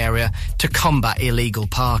presence in the area to combat illegal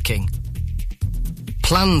parking.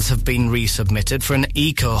 Plans have been resubmitted for an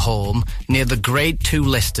eco-home near the Grade 2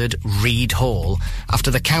 listed Reed Hall after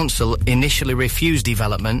the council initially refused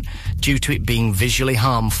development due to it being visually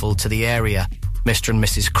harmful to the area. Mr. and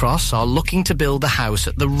Mrs. Cross are looking to build a house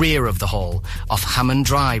at the rear of the hall off Hammond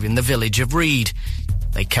Drive in the village of Reed.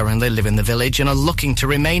 They currently live in the village and are looking to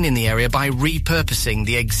remain in the area by repurposing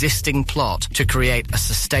the existing plot to create a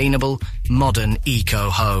sustainable, modern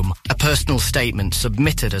eco-home. A personal statement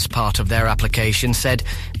submitted as part of their application said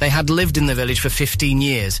they had lived in the village for 15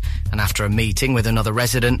 years and after a meeting with another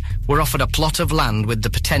resident were offered a plot of land with the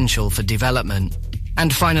potential for development.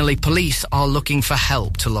 And finally, police are looking for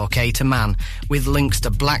help to locate a man with links to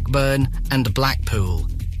Blackburn and Blackpool.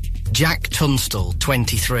 Jack Tunstall,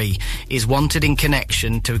 23, is wanted in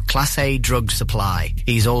connection to Class A drug supply.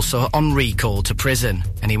 He's also on recall to prison.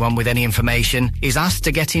 Anyone with any information is asked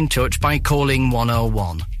to get in touch by calling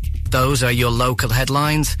 101. Those are your local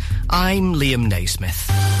headlines. I'm Liam Naismith.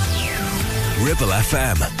 Ribble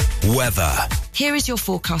FM. Weather. Here is your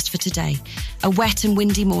forecast for today. A wet and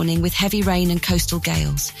windy morning with heavy rain and coastal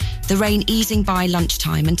gales. The rain easing by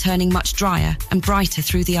lunchtime and turning much drier and brighter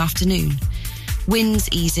through the afternoon. Winds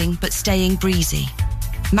easing but staying breezy.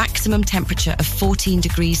 Maximum temperature of 14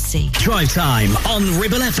 degrees C. Drive Time on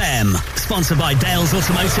Ribble FM. Sponsored by Dales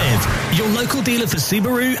Automotive, your local dealer for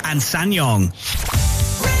Subaru and SsangYong.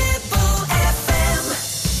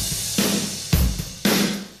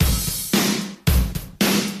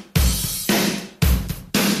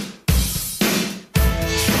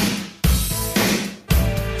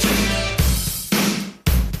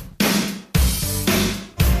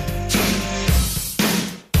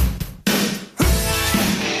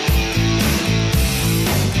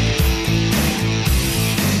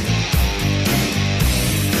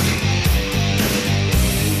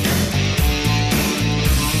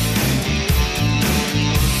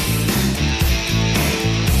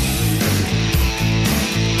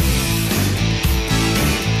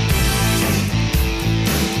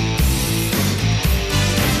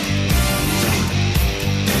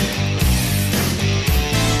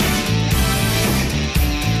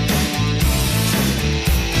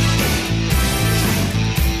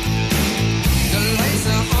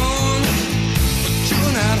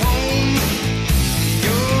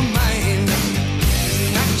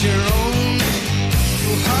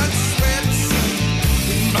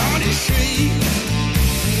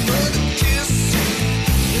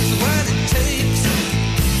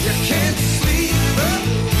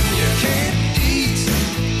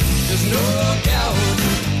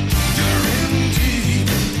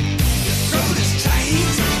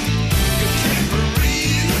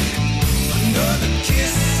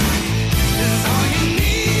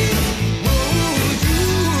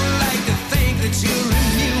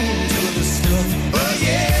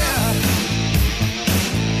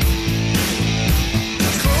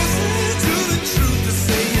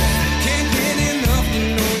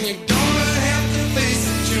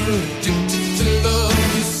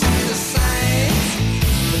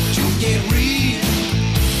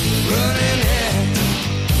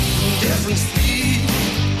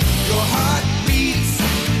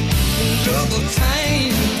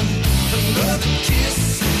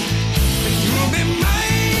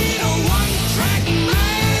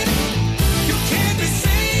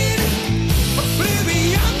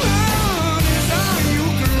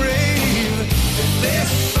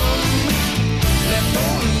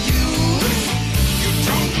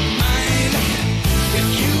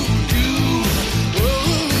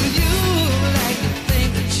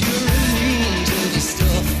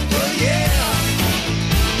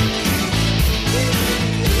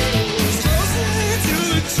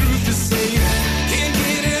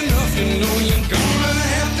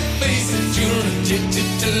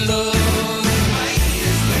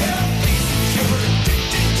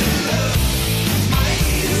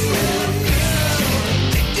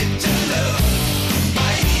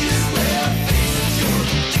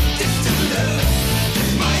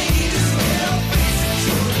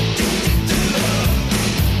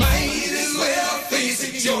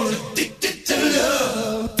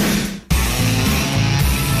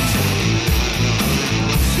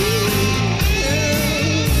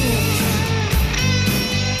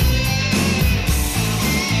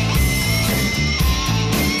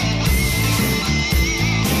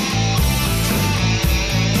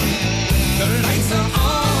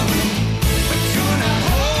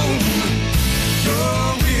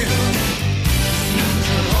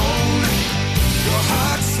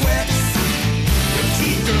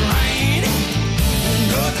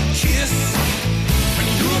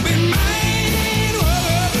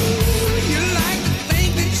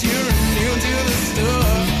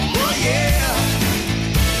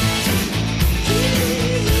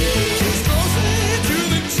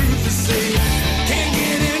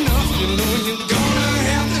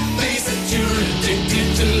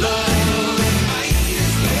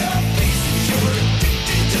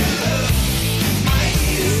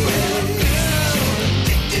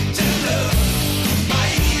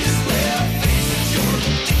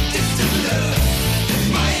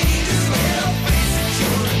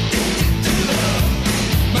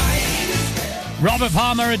 Robert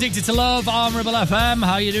Palmer, Addicted to Love on Ribble FM.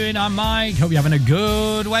 How you doing? I'm Mike. Hope you're having a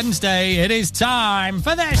good Wednesday. It is time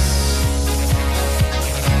for this.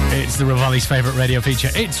 It's the Ribble Valley's favourite radio feature.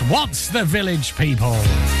 It's What's the Village, people?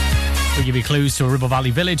 We give you clues to a Ribble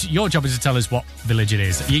Valley village. Your job is to tell us what village it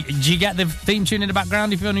is. Do you get the theme tune in the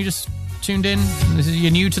background if you only just tuned in?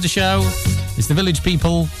 You're new to the show. It's the village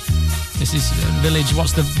people. This is village.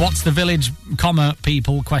 What's the village, comma,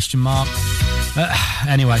 people, question mark.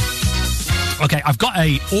 Anyway. Okay, I've got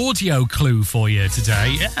a audio clue for you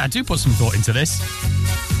today. Yeah, I do put some thought into this.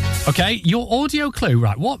 Okay, your audio clue,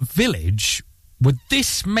 right. What village would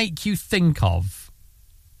this make you think of?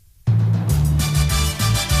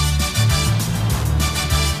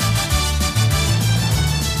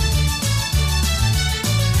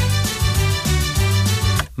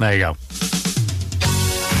 There you go.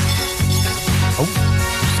 Oh,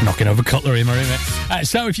 just knocking over cutlery, Maria.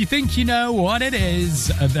 So if you think you know what it is,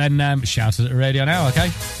 then shout it at the radio now, okay?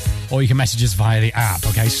 Or you can message us via the app,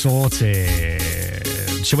 okay? Sorted.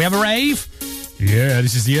 Shall we have a rave? Yeah,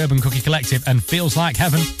 this is the Urban Cookie Collective and Feels Like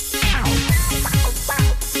Heaven.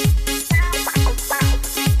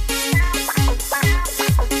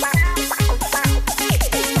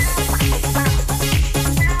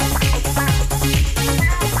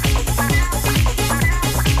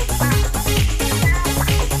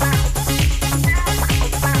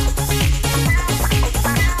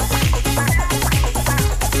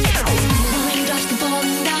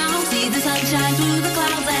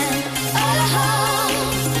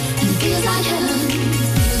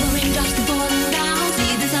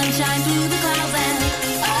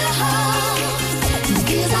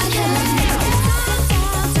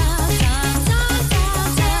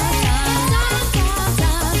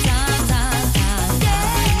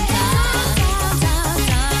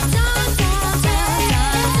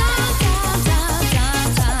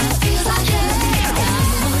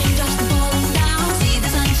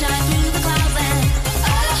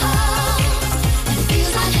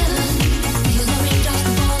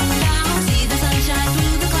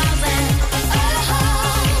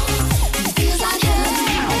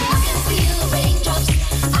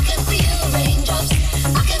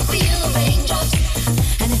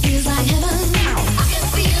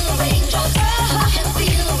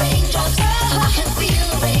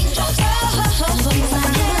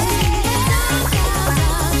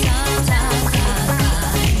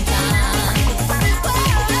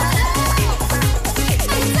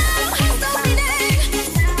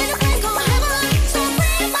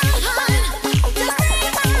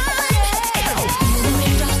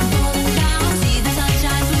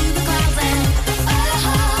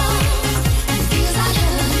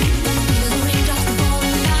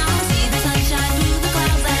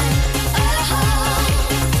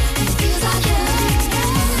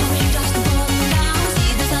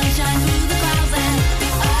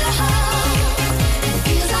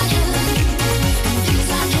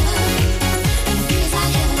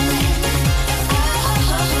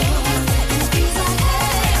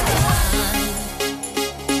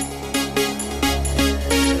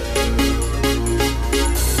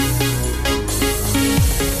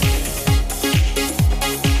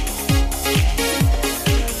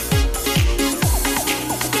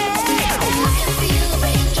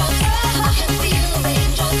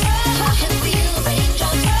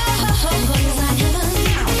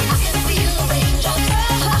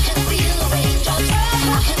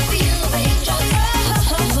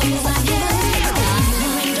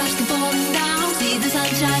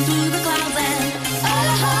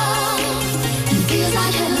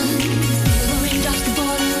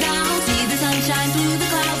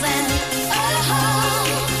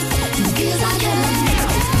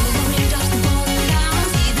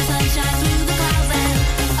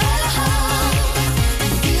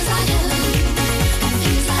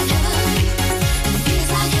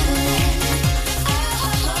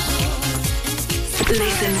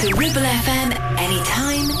 Listen to Ribble FM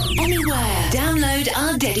anytime, anywhere. Download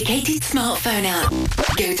our dedicated smartphone app.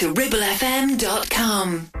 Go to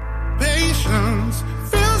ribblefm.com. Patience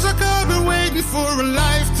feels like I've been waiting for a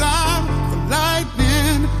lifetime for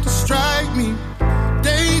lightning to strike me.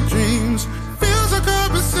 Daydreams feels like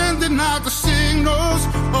I've been sending out the signals,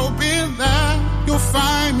 hoping that you'll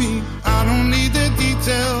find me. I don't need the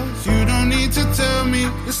details, you don't need to tell me.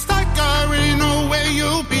 It's like I already know where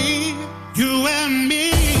you'll be. You and me,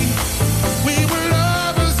 we were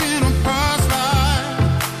lovers in a past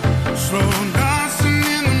life, slow dancing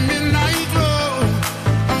in the midnight glow.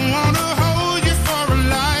 I wanna hold you for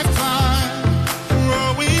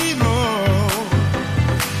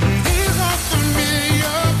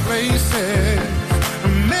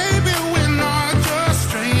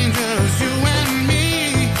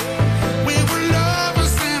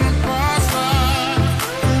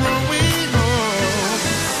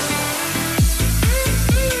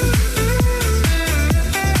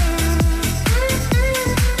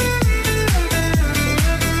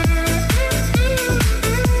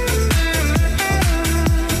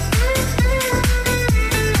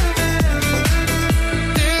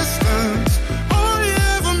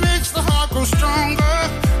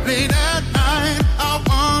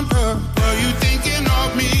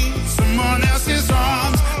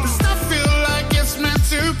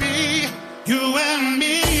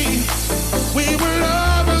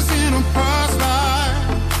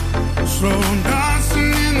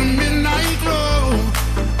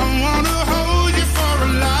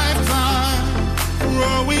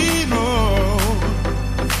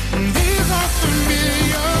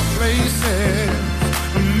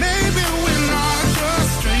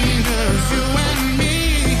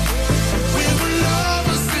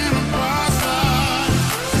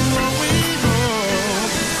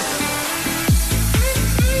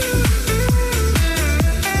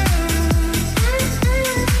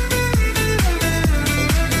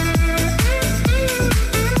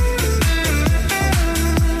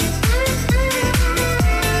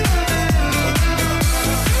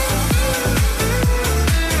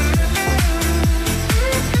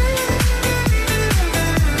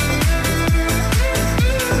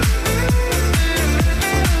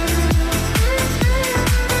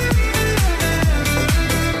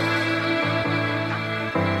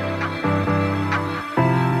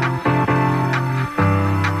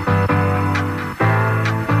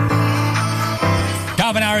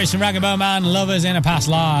Alice and Rag & Bone Man, Lovers in a Past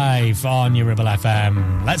Life on your Ribble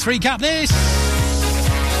FM. Let's recap this.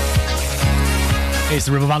 It's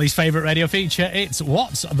the Ribble Valley's favourite radio feature. It's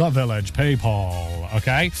What's the Village, people?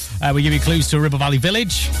 Okay? We give you clues to a Ribble Valley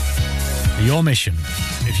village. Your mission,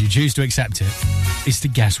 if you choose to accept it, is to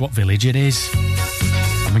guess what village it is.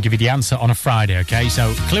 I'm going to give you the answer on a Friday, okay?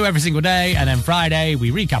 So, clue every single day, and then Friday,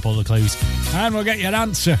 we recap all the clues, and we'll get you an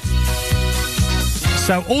answer.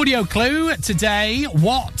 So, audio clue today.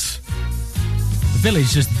 What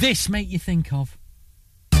village does this make you think of?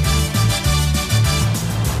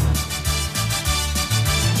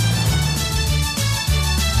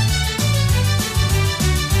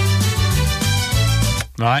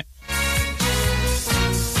 Right.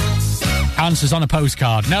 Answers on a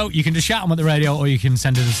postcard. No, you can just shout them at the radio or you can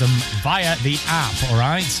send us them via the app, all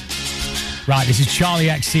right? Right, this is Charlie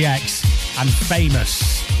XCX and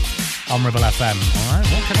Famous on Ribble FM. All right,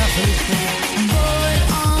 what can that be? Boy,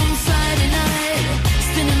 on Friday night,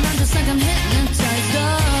 spinning around just like I'm hypnotized.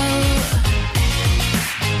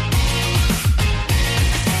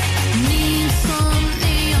 Need some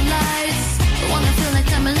neon lights. I wanna feel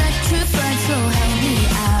like I'm electrified, so help me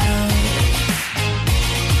out.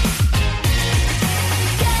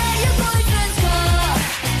 Get your boyfriend's car,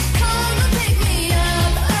 come and pick me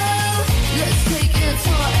up. Oh, let's take it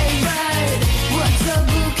for a ride. What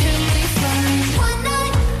trouble can we find? One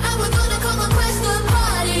night, I was gonna come and crash the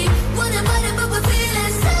party. One invited, but we're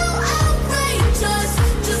feeling so outrageous.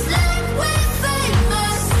 Just like we're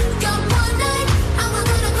famous. Got one night, I was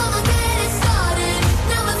gonna come and get it started.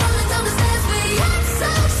 Now we're falling down the stairs, we act so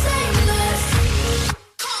shameless.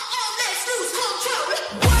 Come on, let's lose control.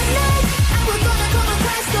 One night, I was gonna come and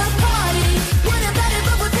crash the party. One invited,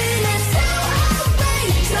 but we're feeling so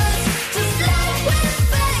outrageous. Just like we're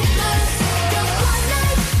famous. Got one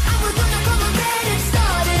night, I was gonna come and get it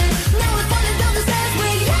started. Now we're falling down the stairs,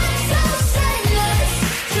 we act so shameless.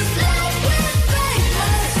 Just like we're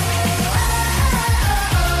famous.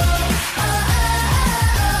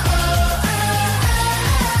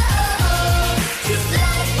 Just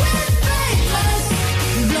like we're famous.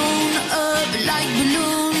 Blown up like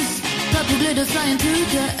balloons, purple glitter flying through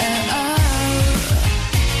the air.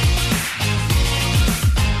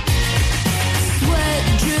 Sweat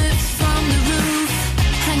drips from the roof,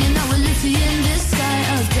 hanging out with Lucy in this sky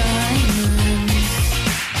of diamonds.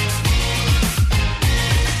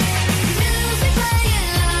 Music playing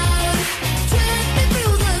loud, tripping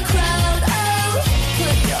through the crowd. Oh,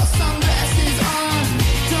 put your sunglasses on,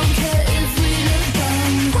 don't care if we look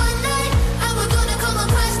dumb. One night, I was gonna come and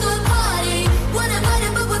crash the party. One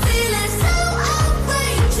invited, but we're feeling so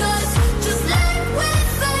outrageous. Just like we're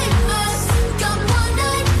famous. Got one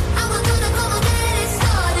night, I was gonna come and get it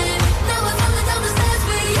started. Now we're falling down the stairs,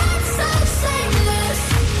 we act so shameless.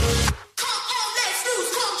 Come on, let's lose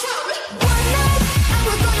control. One night, I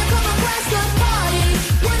was gonna come and crash the party.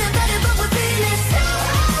 One invited, but we're feeling so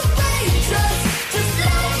outrageous. Just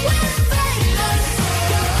like we're famous.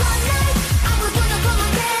 Got one night, I was gonna come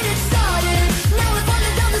and get it started. Now we're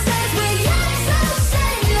falling down the stairs, we act so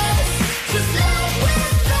shameless. Just like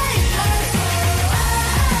we're famous.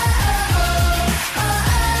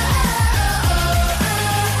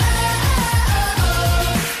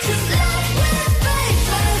 Just like we're famous. Just like we're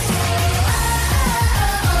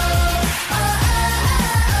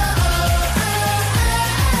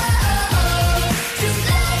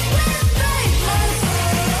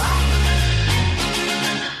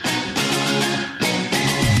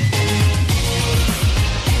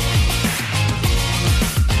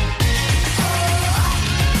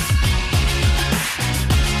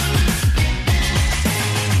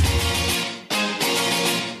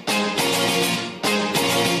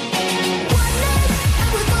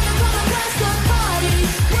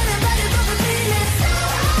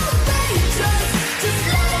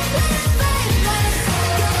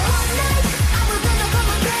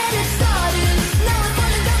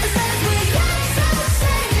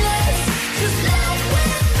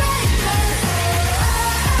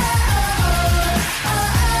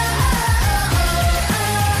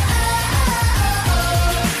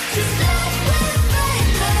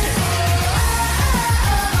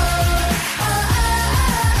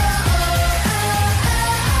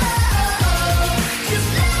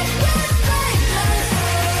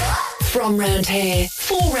From round here,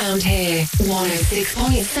 for round here,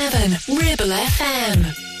 106.7 Ribble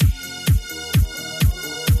FM.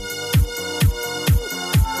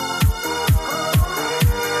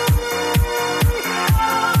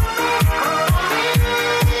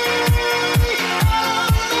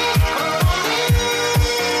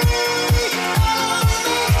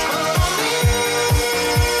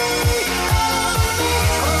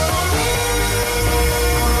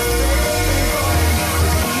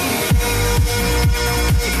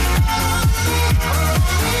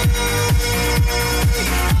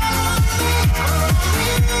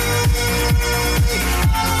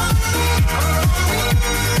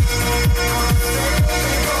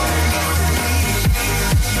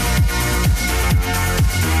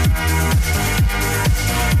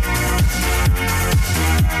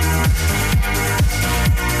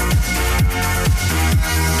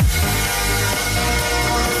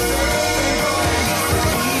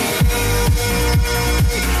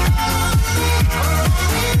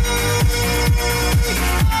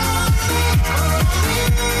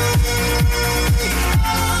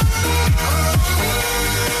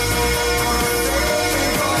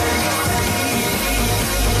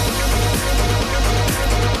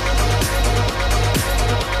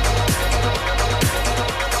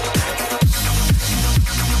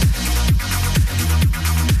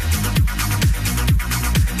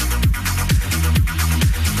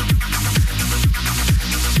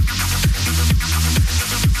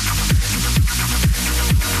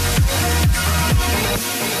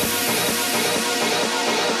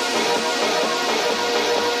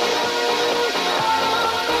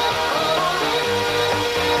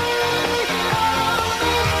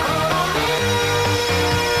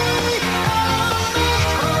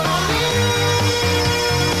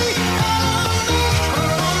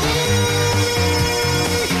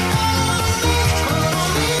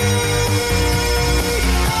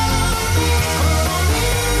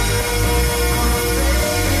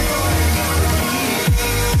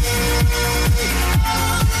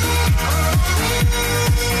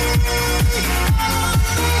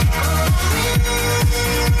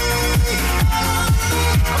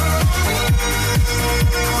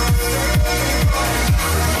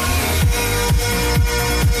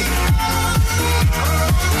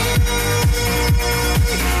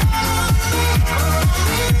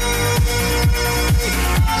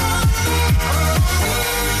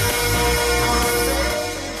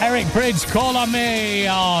 Bridge, Call on Me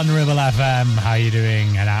on Ribble FM. How you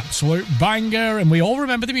doing? An absolute banger, and we all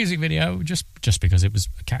remember the music video just because it was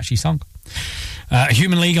a catchy song.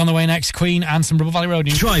 Human League on the way next, Queen and some Ribble Valley Road.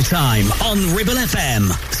 Drive Time on Ribble FM,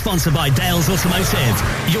 sponsored by Dales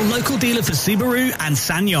Automotive, your local dealer for Subaru and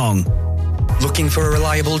SsangYong. Looking for a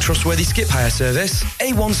reliable, trustworthy skip hire service?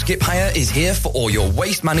 A1 Skip Hire is here for all your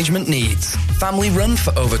waste management needs. Family run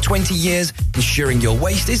for over 20 years, ensuring your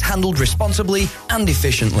waste is handled responsibly and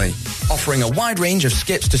efficiently. Offering a wide range of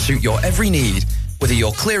skips to suit your every need, whether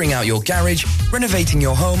you're clearing out your garage, renovating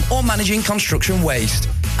your home, or managing construction waste.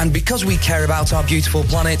 And because we care about our beautiful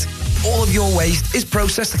planet, all of your waste is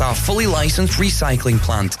processed at our fully licensed recycling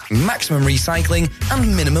plant, maximum recycling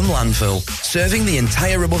and minimum landfill, serving the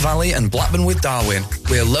entire Ribble Valley and Blackburn with Darwen.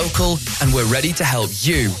 We're local and we're ready to help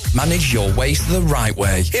you manage your waste the right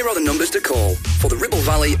way. Here are the numbers to call. For the Ribble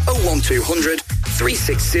Valley, 01200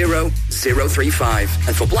 360 035.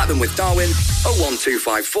 And for Blackburn with Darwen,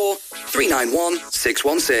 01254 391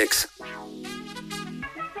 616.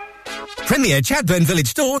 Premier Chadburn Village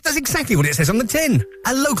Store does exactly what it says on the tin.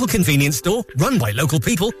 A local convenience store run by local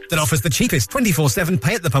people that offers the cheapest 24/7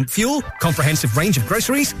 pay-at-the-pump fuel, comprehensive range of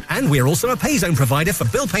groceries, and we're also a pay zone provider for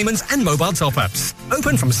bill payments and mobile top-ups.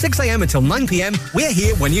 Open from 6 a.m. until 9 p.m. We're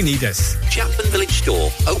here when you need us. Chadburn Village Store,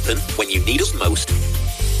 open when you need us most.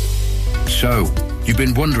 So, you've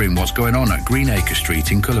been wondering what's going on at Greenacre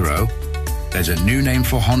Street in Clitheroe? There's a new name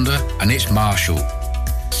for Honda, and it's Marshall.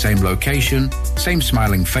 Same location, same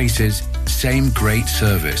smiling faces, same great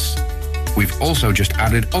service. We've also just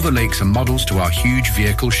added other lakes and models to our huge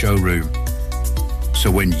vehicle showroom. So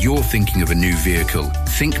when you're thinking of a new vehicle,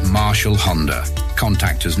 think Marshall Honda.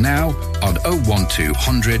 Contact us now on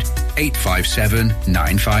 01200 857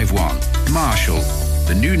 951. Marshall,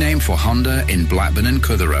 the new name for Honda in Blackburn and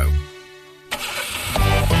Clitheroe.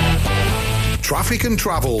 Traffic and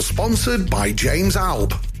Travel, sponsored by James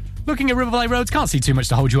Alb. Looking at Ribble Valley roads, can't see too much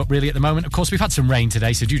to hold you up really at the moment. Of course, we've had some rain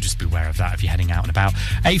today, so do just be aware of that if you're heading out and about.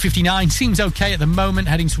 A59 seems okay at the moment,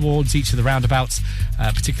 heading towards each of the roundabouts,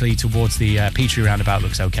 particularly towards the Petrie roundabout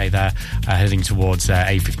looks okay there, heading towards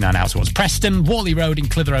A59 out towards Preston. Worley Road in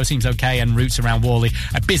Clitheroe seems okay, and routes around Worley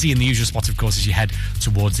are busy in the usual spot, of course, as you head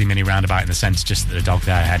towards the mini roundabout in the centre, just the dog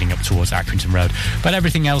there heading up towards Accrington Road. But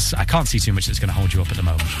everything else, I can't see too much that's going to hold you up at the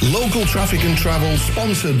moment. Local Traffic and Travel,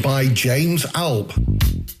 sponsored by James Alb.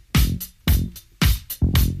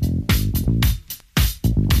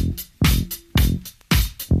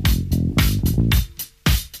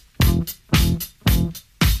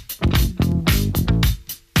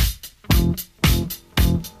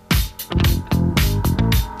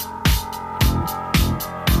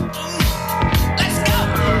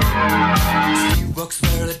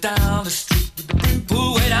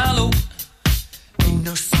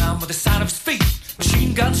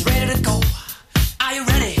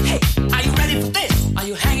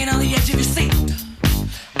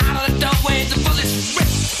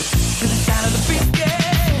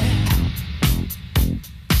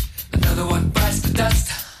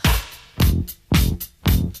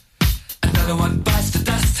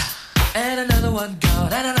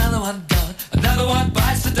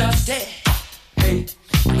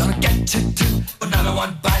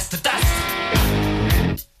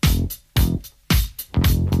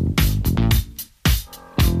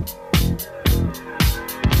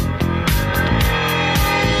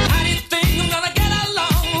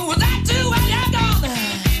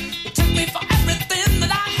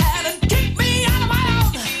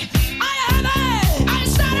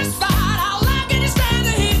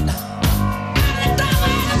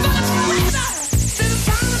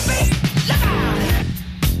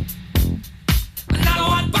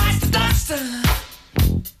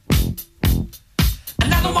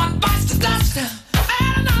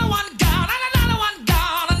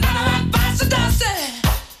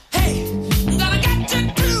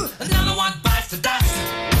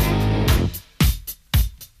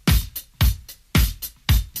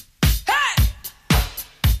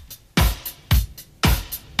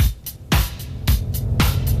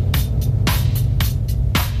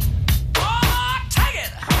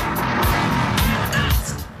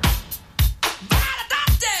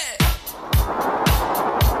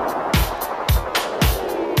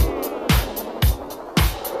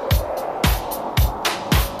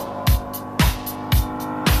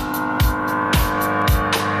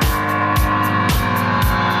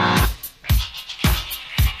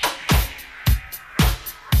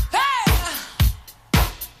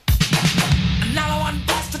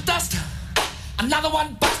 Another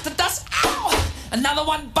one bites the dust. Ow! Another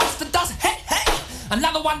one bites the dust. Hey, hey!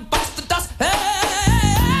 Another one bites the dust. Hey!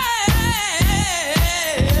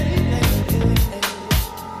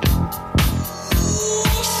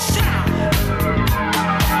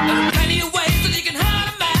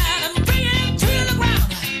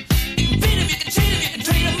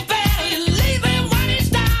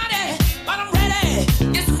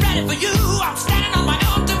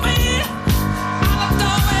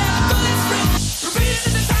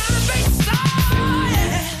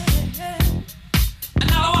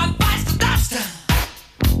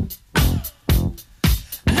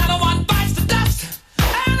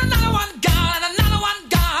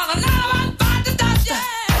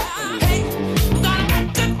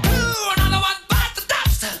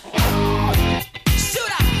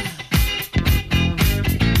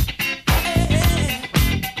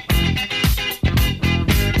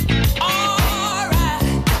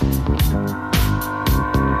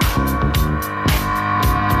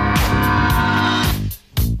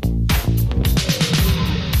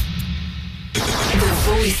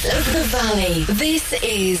 the Valley. This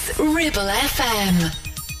is Ribble FM.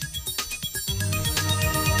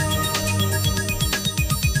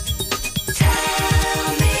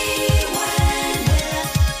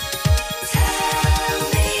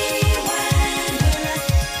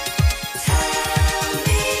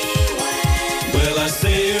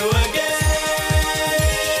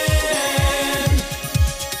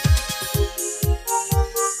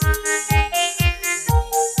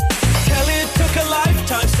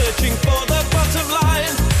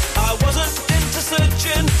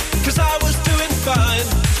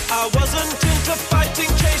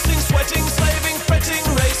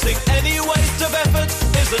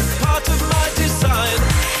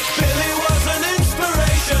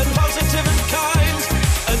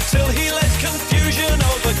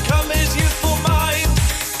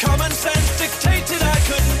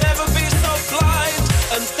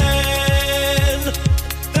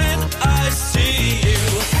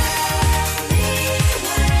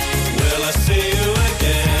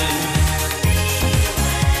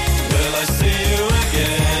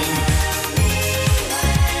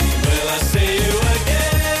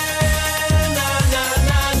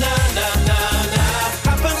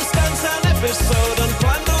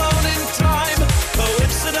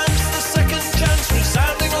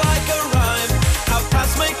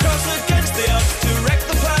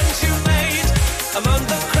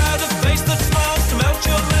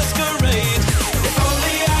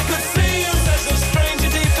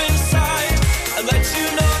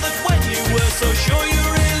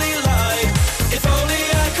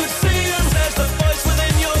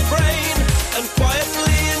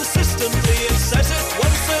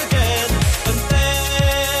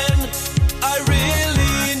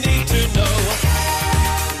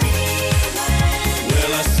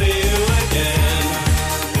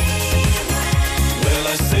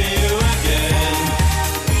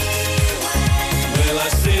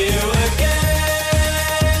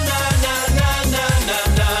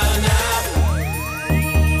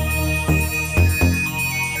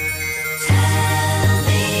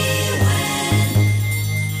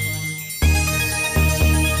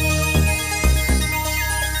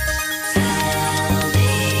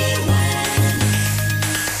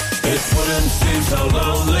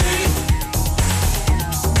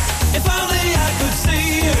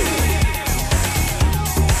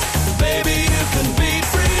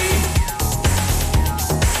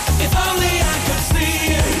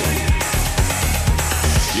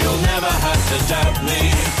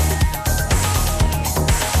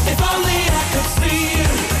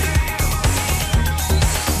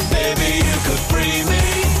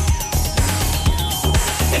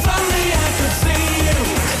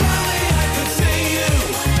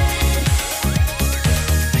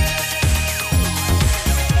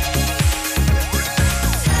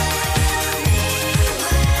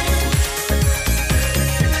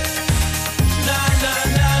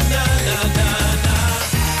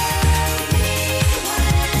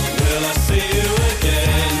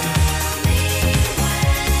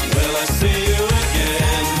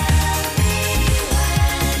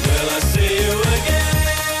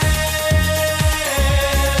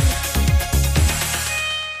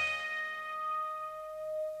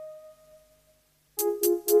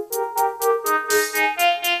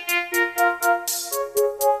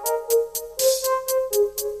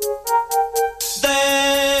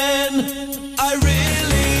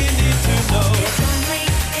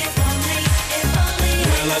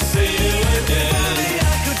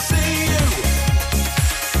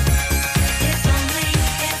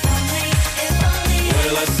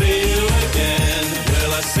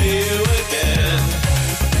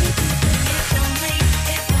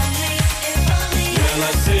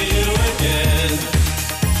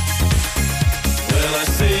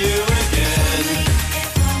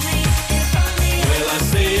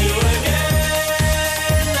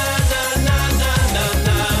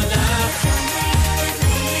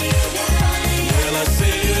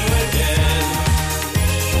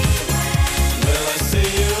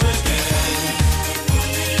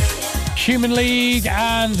 Human League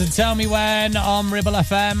and Tell Me When on Ribble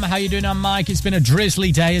FM. How you doing? I'm Mike. It's been a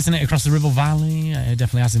drizzly day, isn't it, across the Ribble Valley? It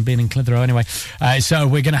definitely hasn't been in Clitheroe anyway. So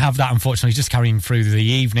we're going to have that, unfortunately, just carrying through the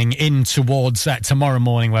evening in towards tomorrow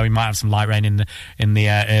morning, where we might have some light rain in the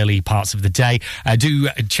early parts of the day. Do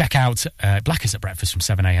check out Blackers at Breakfast from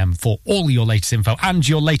 7 a.m. for all your latest info and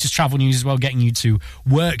your latest travel news as well, getting you to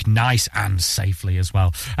work nice and safely as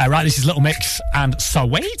well. Right, this is Little Mix and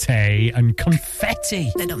Sawete and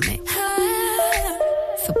Confetti. Little Mix.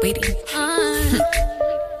 So pretty.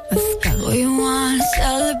 Let's go. We want to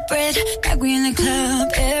celebrate like we in the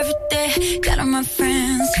club every day. Got all my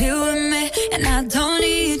friends here with me, and I don't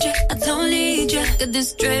need you, I don't need you. Got this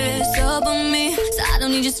stress up on me, so I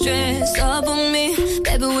don't need your stress up on me.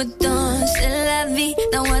 Baby, we're done, c'est la vie.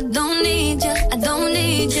 No, I don't need you, I don't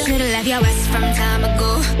need you. Should've left your ass from time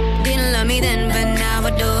ago. Didn't love me then, but now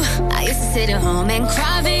I do. I used to sit at home and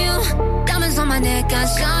cry for you. Diamonds on my neck, I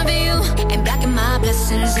shine for you. Ain't blocking my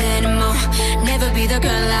blessings anymore. Never be the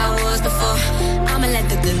girl I was before. I'ma let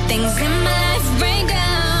the good things in my life rain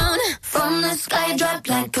down. From the sky, drop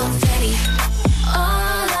like confetti.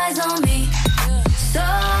 All eyes on me, so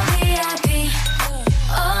VIP.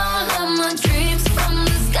 All of my dreams from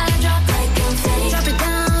the sky, drop like confetti. Drop it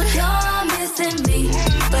down, you're missing me,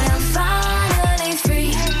 but I'm finally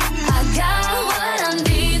free. I got what I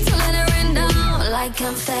need to let it rain down like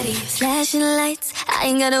confetti. Flashing lights, I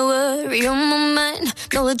ain't gotta worry on my mind.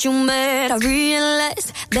 Know that you mad, I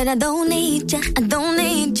realize that I don't need you, I don't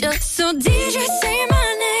need you. So DJ, say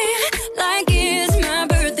my name like it's my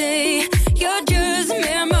birthday. You're just a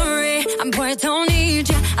memory. I'm poor, I don't need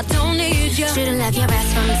you, I don't need you. Should've left your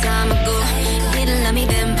ass from time ago. Didn't love me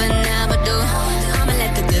then, but now I do. I'ma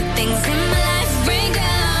let the good things in my life rain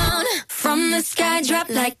down. From the sky, drop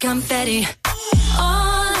like confetti.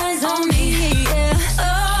 All eyes on me, yeah.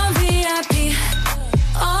 Oh, VIP.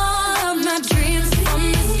 All of my dreams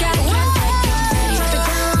from the sky, drop like confetti. Drop it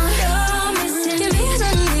down, you're missing me,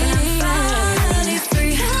 but I'm finally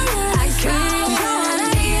free. I got what I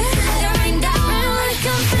need, let it rain down like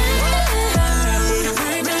confetti. Let it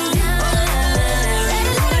rain down, let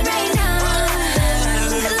it rain down,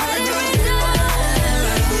 let it rain down.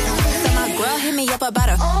 So my girl hit me up about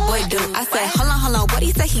a boy dude. I said, hold on, what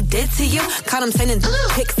he say he did to you? Caught him sending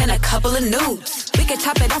pics and a couple of nudes. We could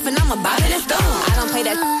chop it off and I'ma buy it and stone. I don't play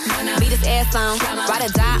that beat his ass on, ride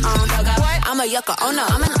or die on. I'm a yucca, oh no,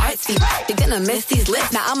 I'm an artsy. You're gonna miss these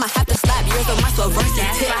lips, now I'ma have to slap yours on my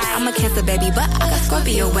subversive tip. I'm a Cancer baby, but I got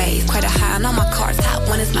Scorpio waves. Quite a high on all my cards, top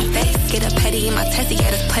one is my face. Get a petty in my testy,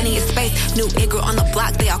 yeah, there's plenty of space. New Igor on the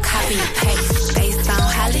block, they all copy and paste. Face on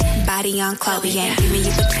Holly, body on Chloe. Ain't giving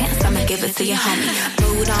you a chance, I'ma give it to your homie.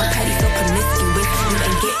 Mood on petty, so promiscuous, you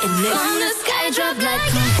ain't getting this. From the sky, drop like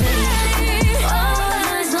confetti. All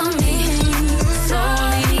eyes on me, so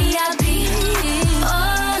VIP.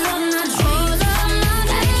 All of my dreams, I drop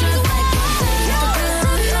like confetti. You're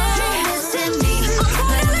missing me,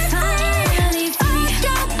 but I'm finally free. I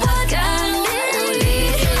got what I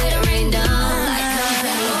need, let it rain down like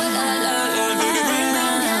confetti. Oh la la, let it rain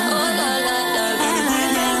down. Oh la la, let it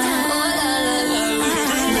rain down. Oh la la, let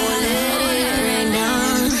it rain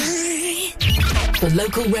down. For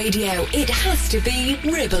local radio, it has to be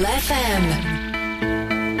Ribble FM.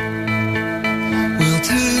 We'll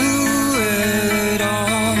do it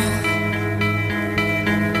all.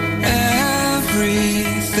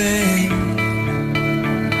 Everything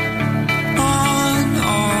on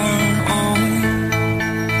our own.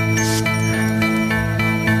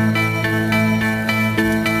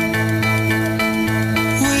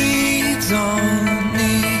 We don't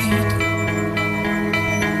need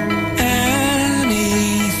anything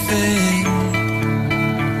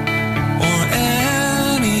or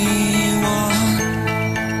anyone.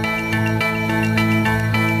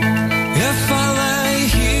 If I lay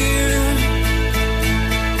here,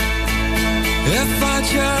 if I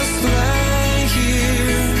just lay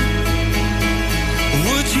here,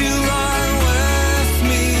 would you lie with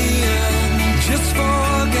me and just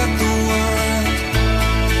forget the world?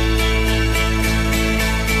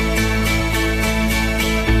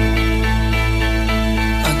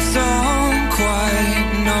 I don't quite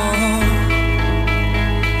know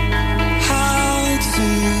how to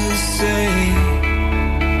say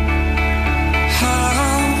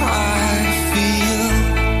how I feel.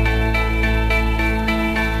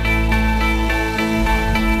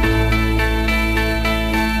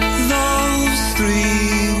 Those 3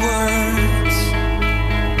 words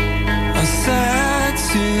I said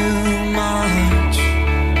too much.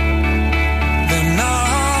 They're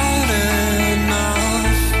not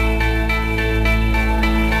enough.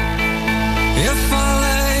 If I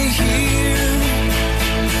lay here,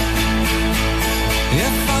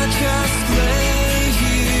 if I just lay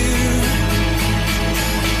here,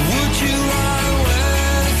 would you lie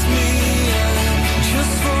with me and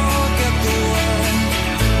just forget the world?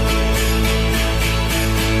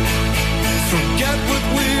 Forget what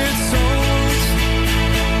we're told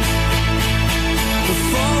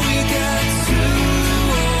before we get too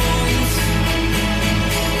old.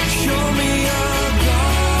 Show me a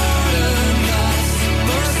garden that's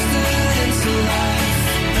bursting into life.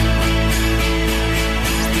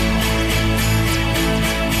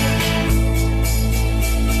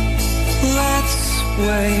 Let's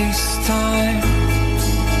waste time,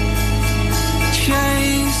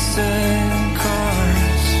 chasing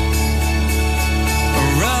cars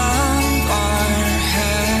around our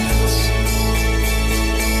heads.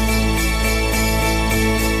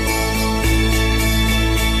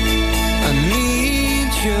 I need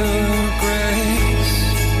your grace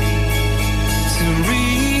to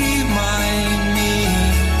remind me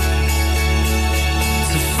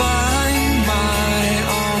to find my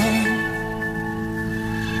own.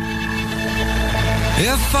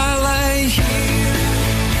 If I lay here,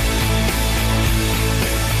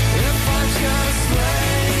 if I just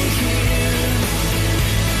lay here,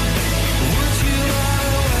 would you lie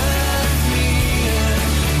with me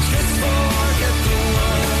and just forget the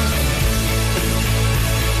world?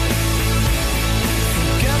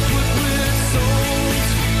 Forget what we're told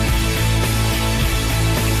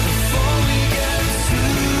before we get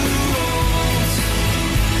too old.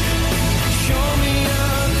 Show me a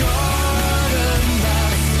garden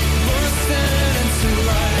that's bursting into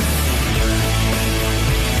life.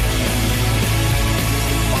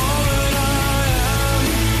 All that I am,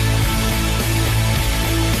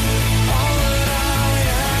 all that I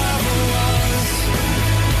ever was,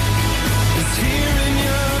 is here in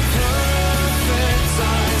your perfect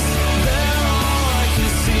eyes. They're all I can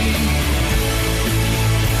see.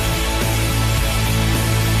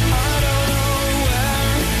 I don't know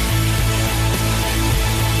where,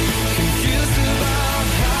 confused about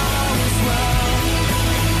how as well.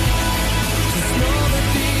 Just know that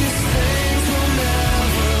these things will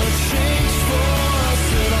never change for us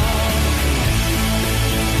at all.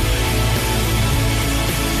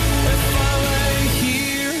 If I lay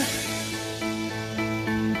here,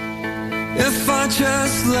 if I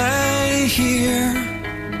just lay here,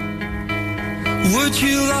 would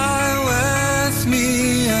you lie with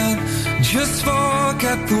me and just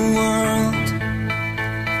forget the world?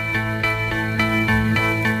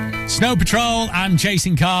 Snow Patrol and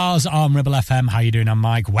Chasing Cars on Ribble FM. How you doing? I'm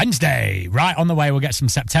Mike. Wednesday. Right on the way, we'll get some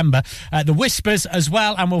September. The Whispers as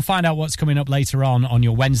well, and we'll find out what's coming up later on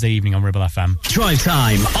your Wednesday evening on Ribble FM. Drive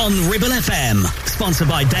Time on Ribble FM. Sponsored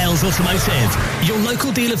by Dales Automotive, your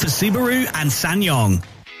local dealer for Subaru and SsangYong.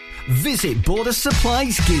 Visit Border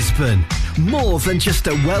Supplies Gisborne. More than just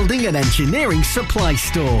a welding and engineering supply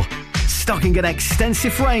store. Stocking an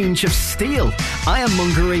extensive range of steel,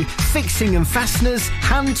 ironmongery, fixing and fasteners,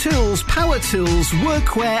 hand tools, power tools,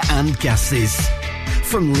 workwear and gases.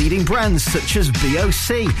 From leading brands such as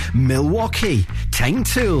BOC, Milwaukee, Tang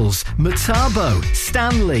Tools, Metabo,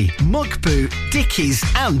 Stanley, Muck Boot, Dickies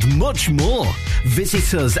and much more.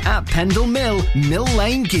 Visit us at Pendle Mill, Mill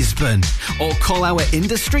Lane, Gisborne, or call our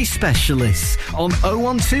industry specialists on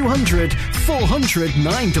 01200 400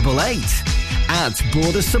 988. At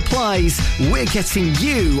Border Supplies, we're getting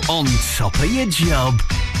you on top of your job.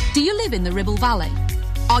 Do you live in the Ribble Valley?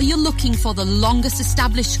 Are you looking for the longest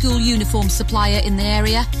established school uniform supplier in the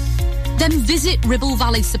area? Then visit Ribble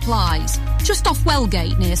Valley Supplies, just off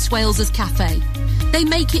Wellgate near Swales's Cafe. They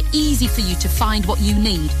make it easy for you to find what you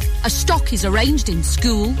need, as stock is arranged in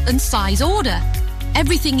school and size order.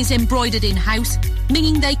 Everything is embroidered in-house,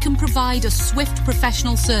 meaning they can provide a swift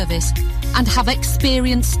professional service and have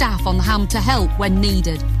experienced staff on hand to help when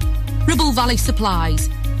needed. Ribble Valley Supplies,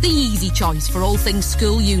 the easy choice for all things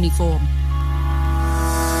school uniform.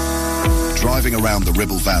 Driving around the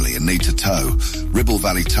Ribble Valley and need to tow? Ribble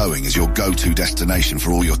Valley Towing is your go-to destination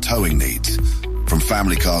for all your towing needs. From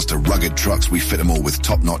family cars to rugged trucks, we fit them all with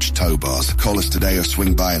top-notch tow bars. Call us today or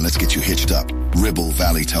swing by and let's get you hitched up. Ribble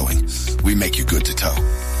Valley Towing. We make you good to tow.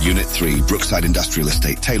 Unit 3, Brookside Industrial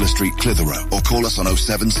Estate, Taylor Street, Clitheroe. Or call us on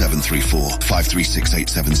 07734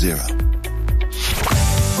 536870.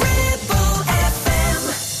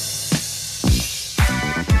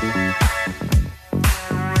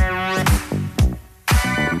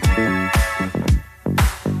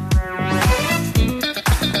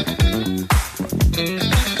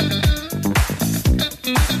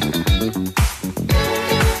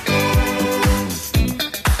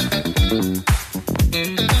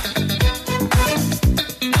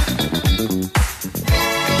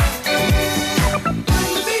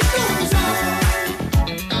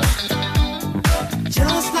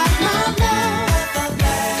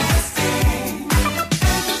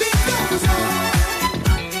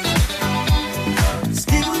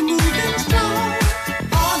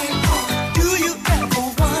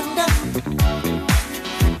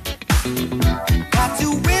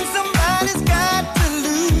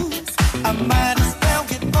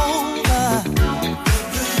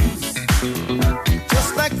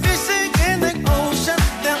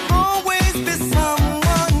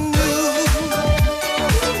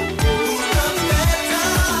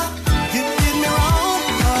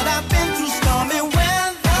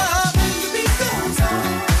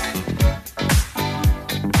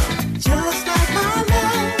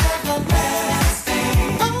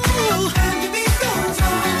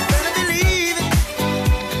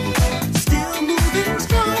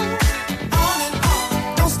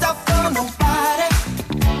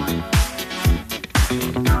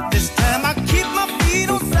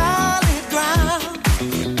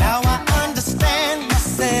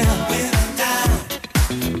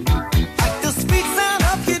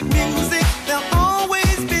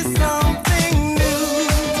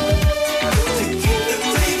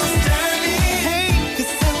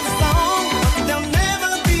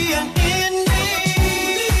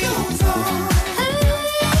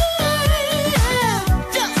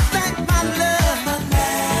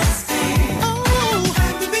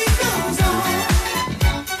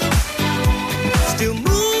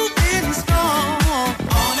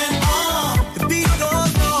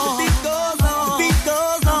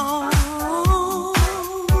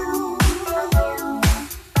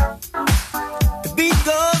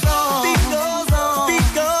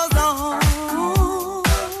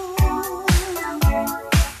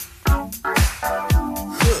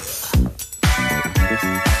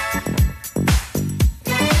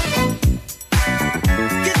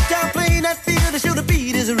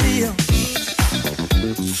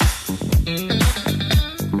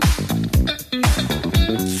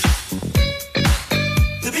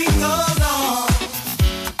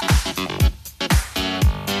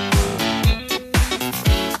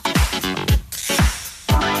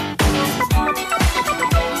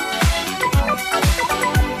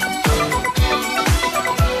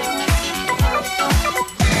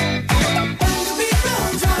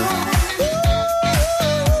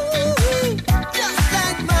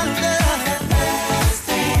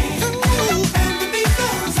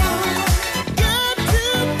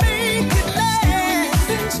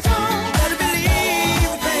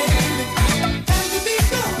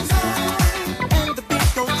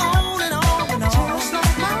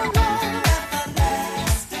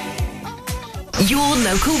 Your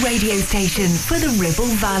local radio station for the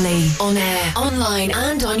Ribble Valley. On air, online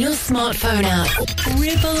and on your smartphone app.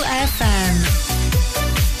 Ribble FM.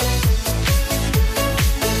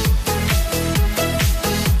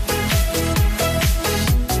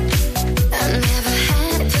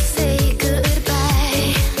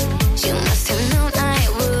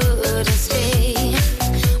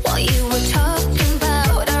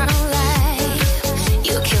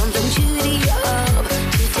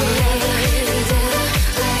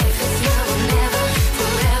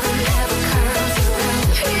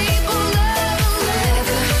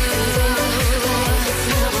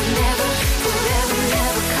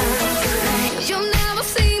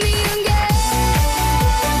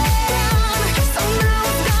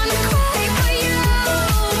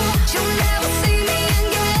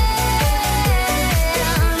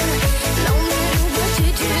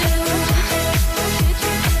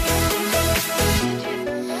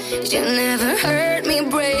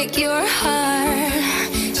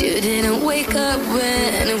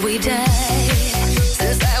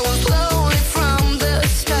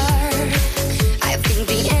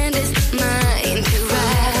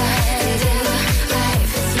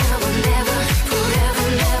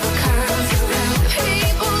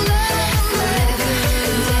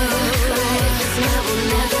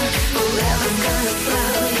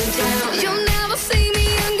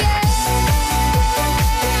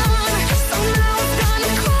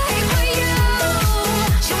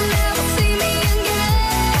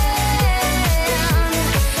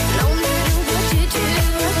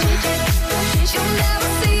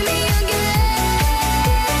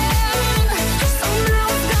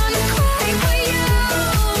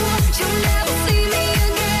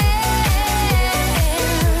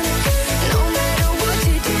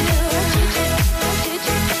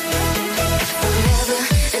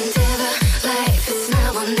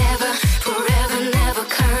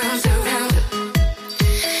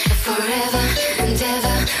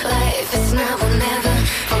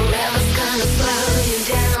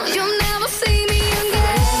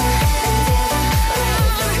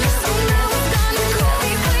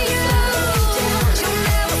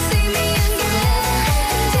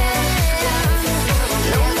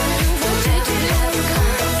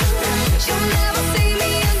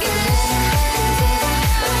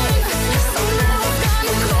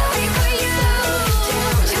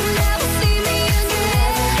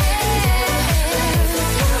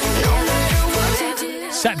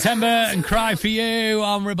 September and Cry For You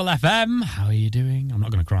on Ribble FM. How are you doing? I'm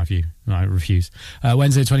not going to cry for you. No, I refuse.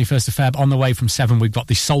 Wednesday, 21st of Feb. On the way from 7, we've got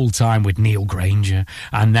the Soul Time with Neil Granger.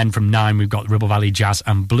 And then from 9, we've got Ribble Valley Jazz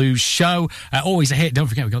and Blues Show. Always a hit. Don't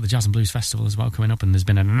forget, we've got the Jazz and Blues Festival as well coming up. And there's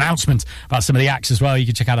been an announcement about some of the acts as well. You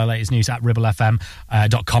can check out our latest news at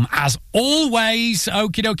ribblefm.com. As always,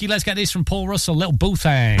 okie dokie, let's get this from Paul Russell, Little Boo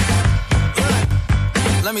Thing.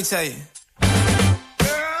 Let me tell you.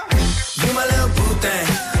 You my little boo thing,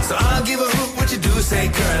 so I'll give a hoot what you do. Say,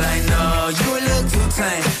 girl, I know you a little too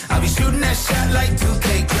tame. I'll be shooting that shot like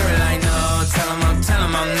 2K, girl, I know. Tell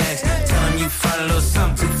him I'm next. Tell him you find a little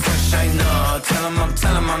something too fresh, I know. Tell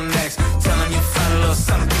him I'm next. Tell him you find a little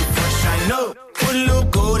something too fresh, I know. Put a little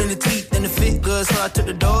gold in the teeth and the fit good, so I took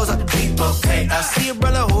the doors out the Jeep, okay. I see a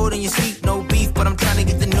brother holding your seat, no beef, but I'm trying to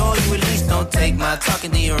get to know you at least. Don't take my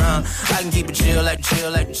talking to your own. I can keep it chill, like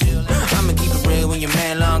chill. I'ma keep it real when your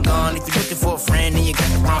man long gone. If you're looking for a friend and you got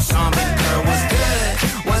the wrong song, baby girl, what's good?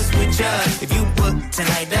 What's with ya? If you book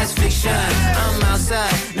tonight, that's fiction. I'm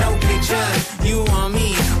outside, no pictures. You want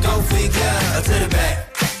me, go figure. To the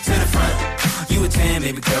back, to the front. You a 10,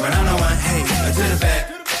 baby girl, but I'm the one. Hey, to the back,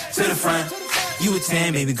 to the front. You a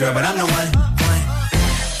 10, baby girl, but I'm the one.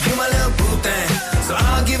 You my little boo thing, so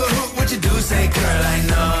I'll give a hoot what you do. Say, girl, I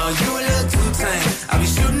know you a little too tame. I'll be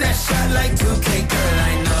shooting that shot like 2K, girl,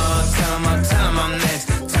 I know. Tell him I'm next.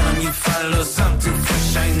 Tell him you find a little something too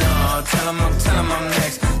fresh, I know. Tell him I'm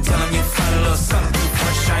next. Tell him you find a little something too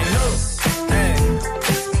fresh, I know. Hey,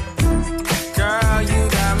 girl, you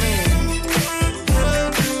got me.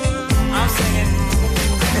 I'm singing.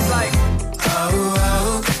 It's like,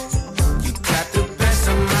 oh, you got the best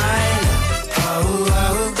of mine.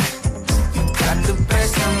 Oh, you got the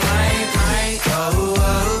best of mine.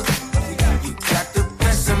 Oh, you got the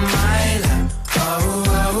best of mine.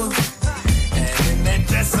 Oh, and that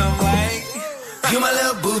dress I'm like, you my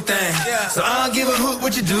little boo thing. So I'll give a hoot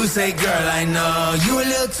what you do. Say, girl, I know you a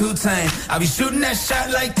little too tame. I'll be shooting that shot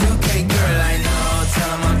like 2K, girl, I know.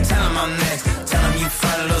 Tell him I'm next. Tell him you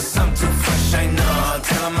find a little something too fresh, I know.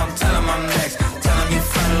 Tell him I'm next. Tell him you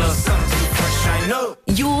find a little something too fresh, I I know.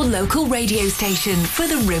 Your local radio station for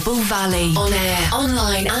the Ribble Valley. On air,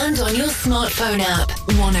 online and on your smartphone app.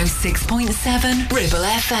 106.7 Ribble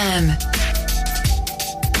FM.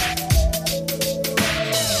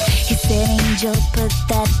 He said, Angel, put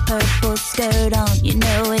that purple skirt on. You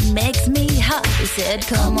know it makes me hot. He said,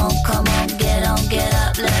 come on, get up,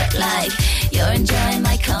 look like you're enjoying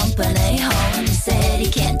my company. Home, he said, he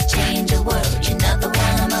can't change a word. You're not the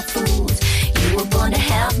one of my fools. You were born to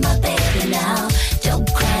have my baby now. Don't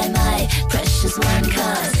cry, my precious one,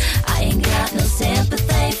 'cause I ain't got no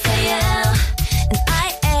sympathy for you.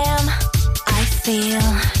 And I feel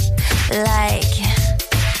like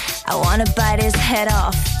I wanna bite his head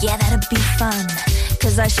off. Yeah, that'd be fun,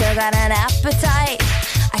 'cause I sure got an appetite.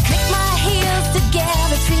 I clicked my heels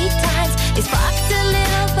together 3 times. They sparked a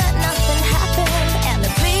little, but nothing happened. And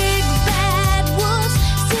the big bad wolf's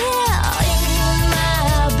still in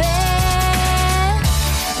my bed.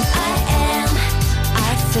 And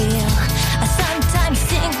I feel, I sometimes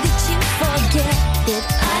think that you forget that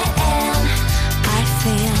I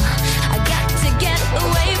feel, I got to get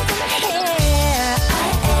away from here.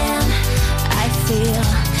 I feel,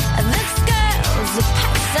 this girl's a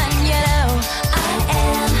person, you know.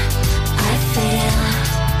 I feel.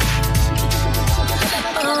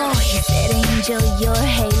 Oh, he said, Angel, your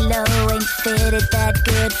halo ain't fitted that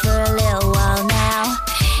good for a little while now.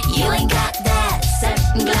 You ain't got that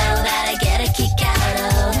certain glow that I get a kick out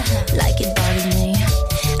of. Like it bothers me.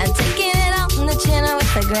 I'm taking it on the chin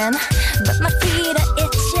with a grin, but my feet are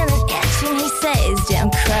itching and itching. He says,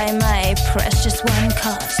 don't cry, my precious one,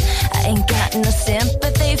 'cause I ain't got no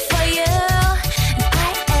sympathy for you.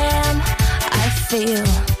 And I feel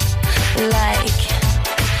like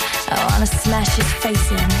I wanna smash his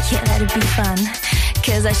face in. Yeah, that'd be fun,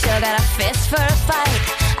 'cause I sure got a fist for a fight.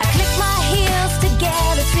 I clicked my heels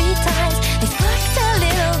together 3 times. They sparked a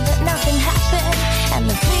little, but nothing happened. And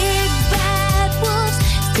the big bad wolf's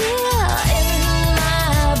still in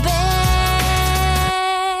my bed.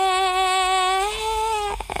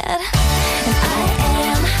 And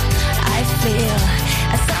I feel,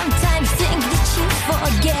 I sometimes think that you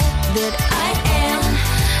forget that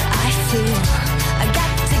I feel, I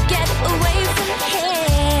got to get away from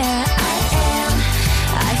here.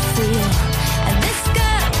 I feel, and this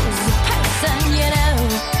girl's a person, you know.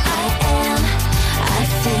 I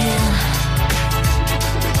feel.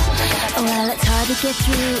 Well, it's hard to get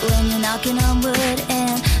through when you're knocking on wood,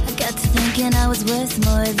 and I got to thinking I was worth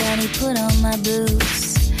more than he put on my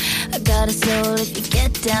boots. I got a soul if you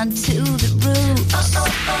get down to the roots.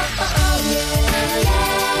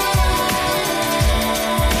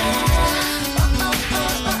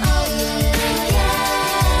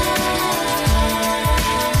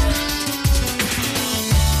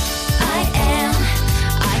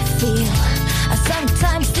 I feel, I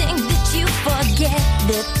sometimes think that you forget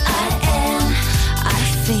that I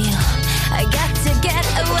feel, I got to get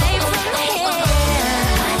away from here.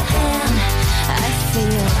 I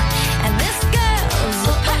feel, and this girl's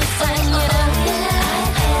a person, you know.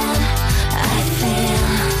 I feel.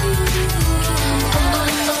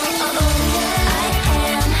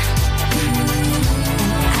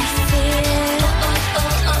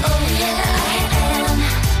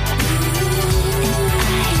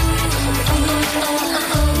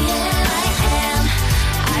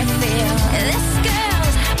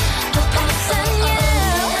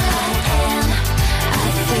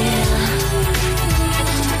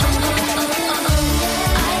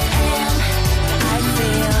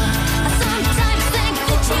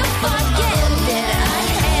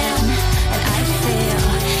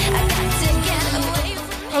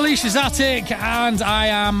 Alicia's Attic, and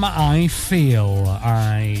I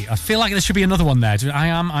feel like there should be another one there.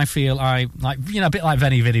 I feel, like, you know, a bit like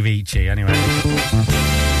Veni Vidi Vici, anyway.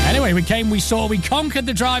 Anyway, we saw, we conquered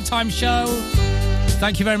the Drive Time show.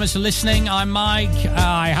 Thank you very much for listening. I'm Mike.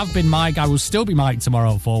 I have been Mike. I will still be Mike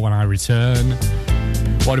tomorrow at 4 when I return.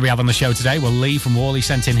 What do we have on the show today? Well, Lee from Worley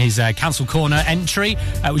sent in his Cancel Corner entry.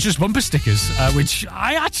 It was just bumper stickers, which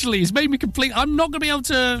has made me complete. I'm not going to be able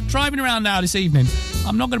to, driving around now this evening,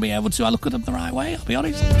 I'm not going to be able to, I look at them the right way, I'll be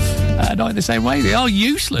honest. Not in the same way. They are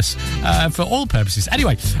useless for all purposes.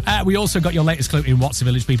 Anyway, we also got your latest clue in What's the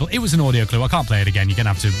Village People. It was an audio clue. I can't play it again. You're going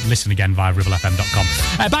to have to listen again via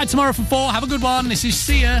ribblefm.com. Back tomorrow from 4. Have a good one. This is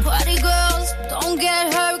Sia. Party girls, don't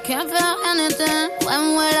get hurt, can't feel anything.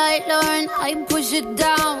 When will I learn? I push it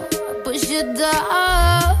down, push it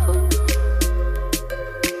down.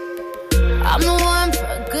 I'm the one for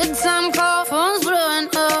a good time call. Phone's blowing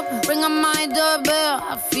up, ring on my doorbell.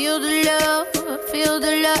 I feel the love, I feel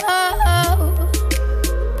the love.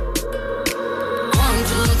 1,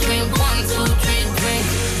 2, 3, 1, 2, 3, 3.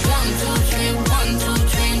 1, 2, 3, 1.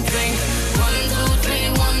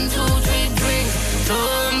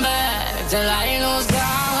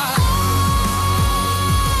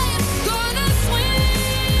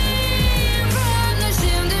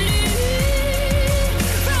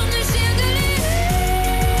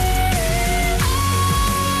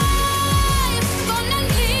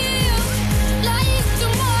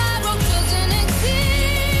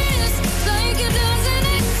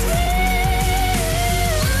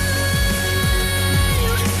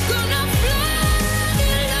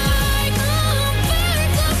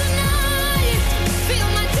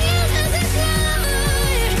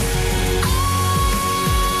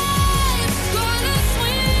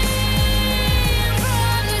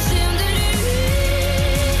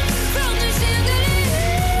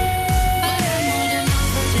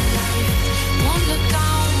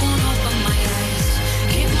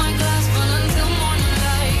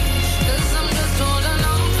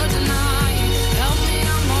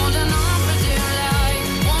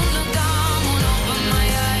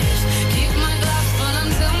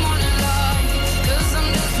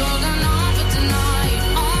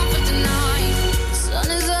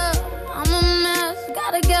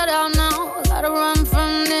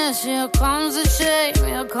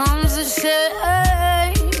 here comes the shade.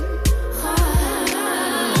 1,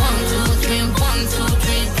 2, 3, 1, 2,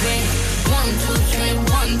 3, 3. 1, 2, 3,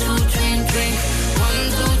 1, 2, 3, 3.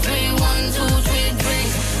 1, 2, 3, 1, 2, 3, 3.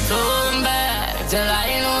 Turn back till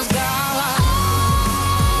I know sky.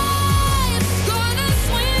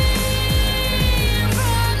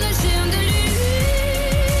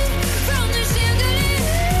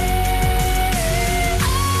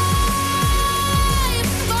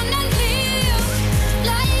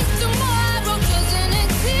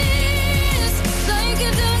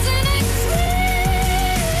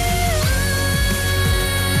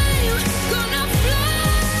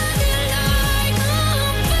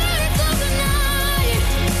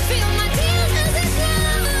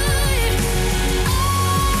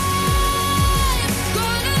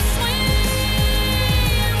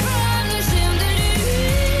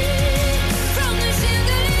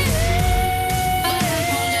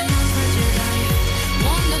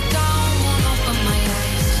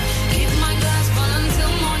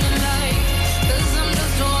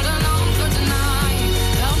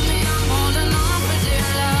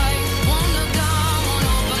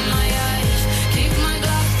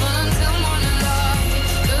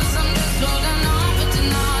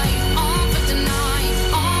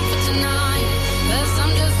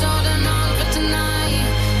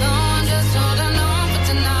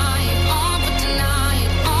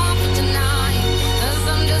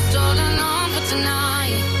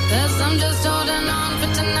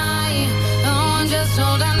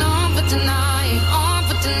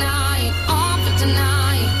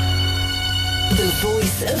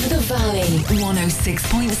 Of the Valley,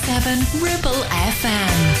 106.7 Ribble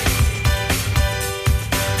FM.